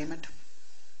loan agreement?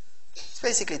 It's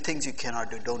basically things you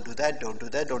cannot do. Don't do that, don't do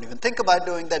that, don't even think about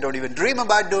doing that, don't even dream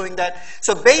about doing that.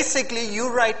 So basically you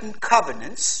write in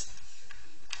covenants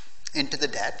into the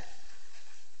debt.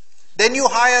 Then you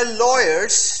hire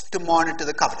lawyers to monitor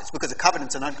the covenants, because the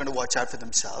covenants are not going to watch out for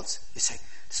themselves. You say,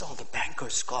 this is all the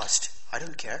banker's cost. I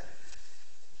don't care.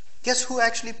 Guess who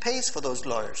actually pays for those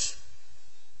lawyers?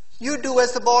 You do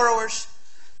as the borrowers.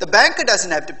 The banker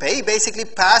doesn't have to pay. He basically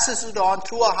passes it on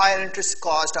through a higher interest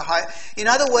cost. In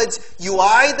other words, you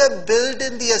either build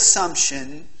in the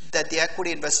assumption that the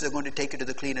equity investors are going to take you to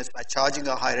the cleaners by charging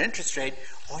a higher interest rate,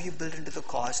 or you build into the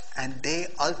cost, and they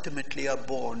ultimately are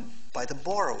borne by the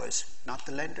borrowers, not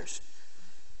the lenders.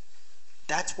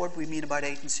 That's what we mean about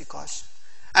agency costs.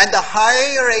 And the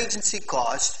higher your agency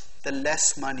cost, the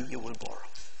less money you will borrow.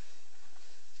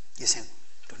 You see,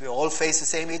 do we all face the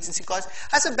same agency cost?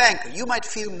 As a banker, you might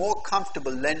feel more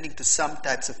comfortable lending to some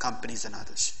types of companies than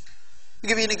others. I'll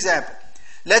give you an example.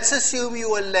 Let's assume you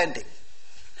are lending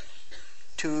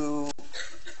to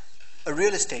a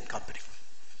real estate company.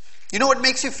 You know what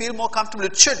makes you feel more comfortable?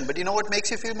 It shouldn't, but you know what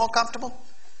makes you feel more comfortable?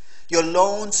 Your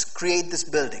loans create this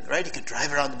building, right? You can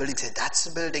drive around the building and say, that's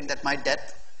the building that my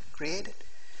debt created.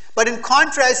 But in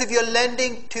contrast, if you're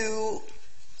lending to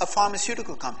a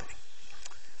pharmaceutical company,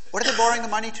 what are they borrowing the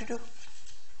money to do?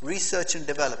 Research and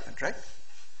development, right?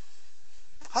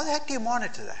 How the heck do you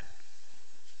monitor that?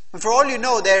 And for all you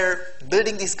know, they're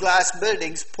building these glass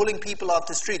buildings, pulling people off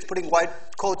the streets, putting white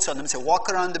coats on them, say, walk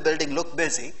around the building, look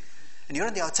busy. And you're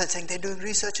on the outside saying they're doing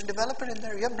research and development in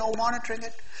there. You have no monitoring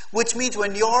it. Which means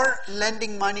when you're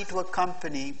lending money to a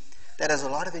company that has a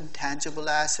lot of intangible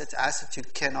assets you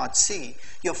cannot see,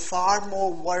 you're far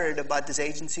more worried about this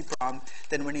agency problem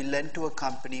than when you lend to a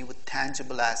company with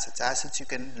tangible assets you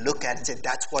can look at and say,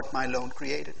 that's what my loan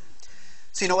created.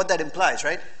 So you know what that implies,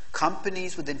 right?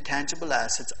 Companies with intangible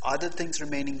assets, other things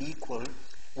remaining equal,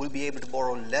 will be able to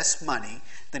borrow less money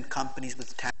than companies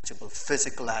with tangible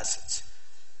physical assets.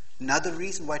 Another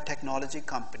reason why technology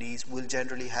companies will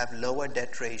generally have lower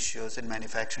debt ratios than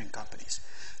manufacturing companies.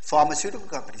 Pharmaceutical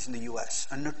companies in the US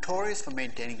are notorious for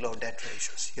maintaining low debt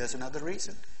ratios. Here's another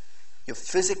reason. Your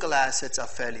physical assets are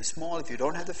fairly small. If you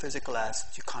don't have the physical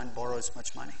assets, you can't borrow as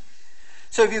much money.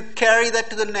 So if you carry that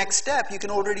to the next step, you can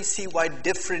already see why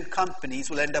different companies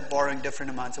will end up borrowing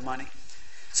different amounts of money.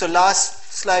 So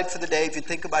last slide for the day, if you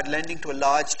think about lending to a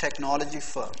large technology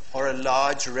firm or a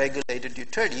large regulated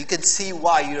utility, you can see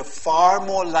why you're far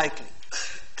more likely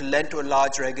to lend to a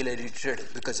large regulated utility,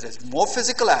 because it has more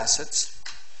physical assets,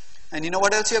 And you know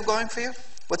what else you have going for you?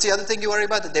 What's the other thing you worry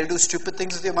about? That they'll do stupid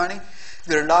things with your money? If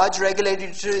you're a large regulated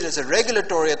utility, there's a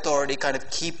regulatory authority kind of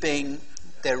keeping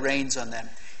their reins on them.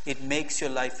 It makes your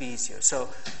life easier. So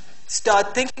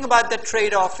start thinking about that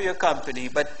trade-off for your company,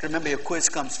 but remember your quiz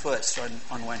comes first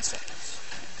on Wednesday.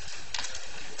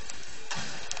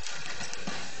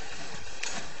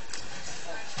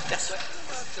 Yes? What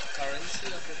about the currency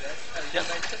of the debt? You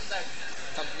mentioned that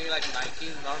a company like Nike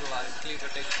is not likely to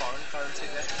take foreign currency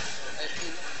debt.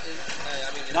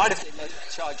 Not if they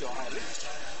charge you a higher interest.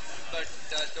 But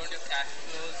don't your cash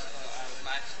flows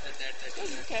match the debt that Well,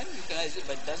 you can,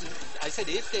 but doesn't. I said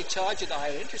if they charge you the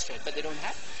higher interest rate, but they don't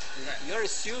have to. Right. You're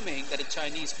assuming that a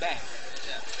Chinese bank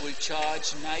will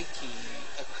charge Nike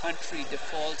a country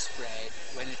default spread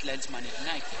when it lends money to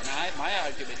Nike. And my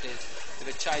argument is, if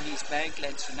a Chinese bank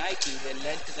lends to Nike, they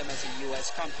lend to them as a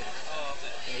U.S. company. Oh,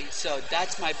 okay. Okay? So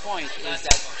that's my point, is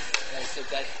that, so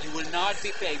that you will not be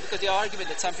paying, because the argument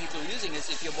that some people are using is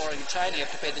if you're borrowing in China, you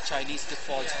have to pay the Chinese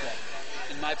default spread.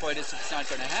 And my point is it's not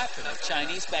going to happen. A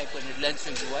Chinese bank, when it lends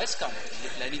to a U.S. company,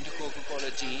 it's lending to Coca-Cola,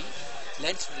 GE,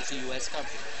 lends to this U.S.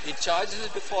 company. It charges a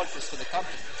default risk for the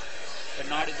company, but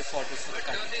not a default risk for the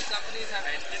Don't company. these companies have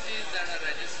entities that are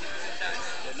registered in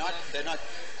China? They're not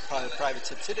private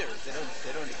subsidiaries.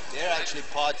 They're actually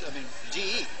part. I mean,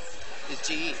 GE is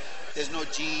GE. There's no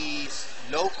GE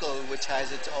local which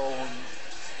has its own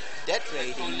debt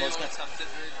rating. Only Most own of-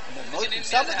 subsidiaries. no, In India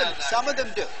some they of them, have that, some of right?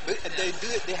 them do. But they do.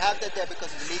 They have that there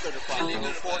because of the legal requirement.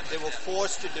 They were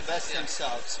forced to divest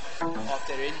themselves of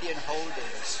their Indian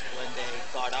holdings when they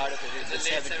got out of it in the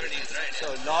late 70s. 70s, right?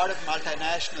 So a lot of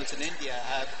multinationals in India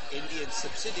have Indian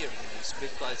subsidiaries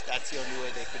because that's the only way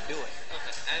they could do it.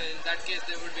 Okay. And in that case,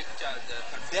 they would be charged.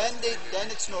 Then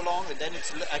it's no longer. Then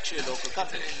it's actually a local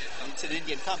company. It's an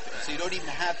Indian company, so you don't even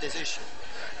have this issue.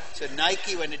 So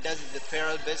Nike, when it does its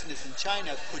apparel business in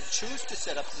China, could choose to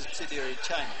set up a subsidiary in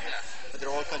China, but there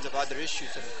are all kinds of other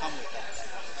issues that will come with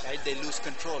that. Right? They lose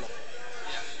control of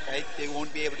it. Right? They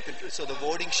won't be able to control. So the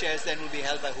voting shares then will be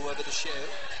held by whoever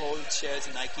holds shares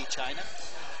in Nike China.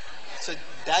 So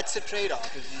that's the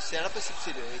trade-off. If you set up a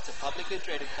subsidiary, it's a publicly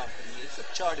traded company. It's a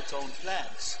chart its own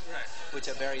plans, which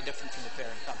are very different from the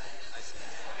parent company.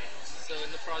 So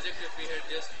in the project, if we had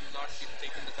just not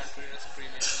taken the country risk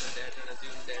premium on the debt and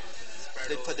assumed debt spread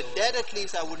So over for the those- debt, at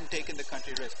least, I wouldn't take in the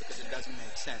country risk because it doesn't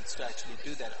make sense to actually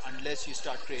do that unless you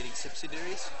start creating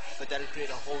subsidiaries. But that'll create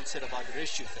a whole set of other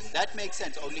issues, and that makes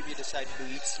sense only if you decide to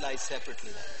do each slice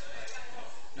separately,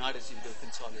 not as you do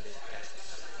consolidated debt.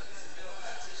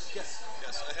 Yes.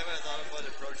 Yes, I have a thought about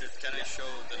the project. Can I show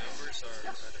the numbers or?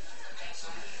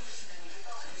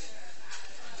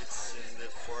 It's in the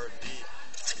 4B.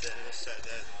 Then you said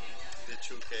that the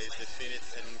two cases, the finite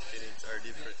and infinite,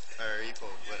 are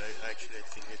equal, but I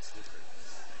think it's different.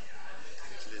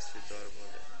 At least we thought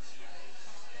about it.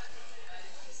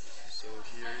 So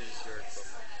here is your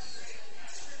problem.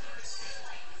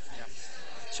 Yeah.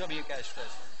 Show me your cash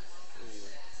flows.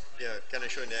 Yeah, can I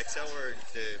show in the Excel or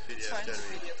the PDF Fine, that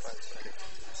we? PDF files. Okay.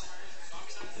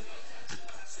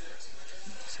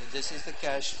 So this is the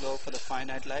cash flow for the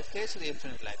finite life case or the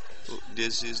infinite life case?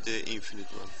 This is the infinite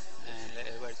one.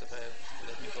 And where's the file?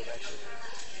 Let me go back to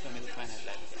show me the finite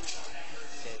life case.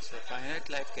 Okay, so finite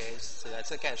life case, so that's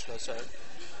the cash flow. So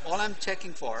all I'm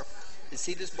checking for is,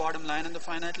 see this bottom line on the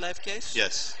finite life case?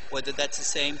 Yes. Whether that's the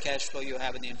same cash flow you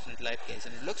have in the infinite life case.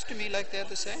 And it looks to me like they're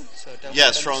the same. So tell me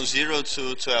Yes, what from I'm- 0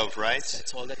 to 12, right?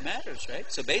 That's all that matters, right?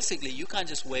 So basically, you can't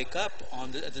just wake up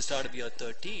at the start of year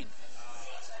 13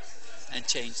 and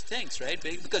change things, right?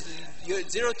 Because you're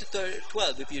 0 to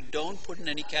 12, if you don't put in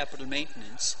any capital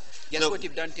maintenance, guess No. what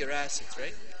you've done to your assets,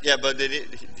 right? Yeah, but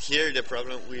here the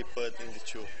problem we put in the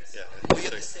two. Yeah. We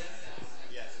have the same.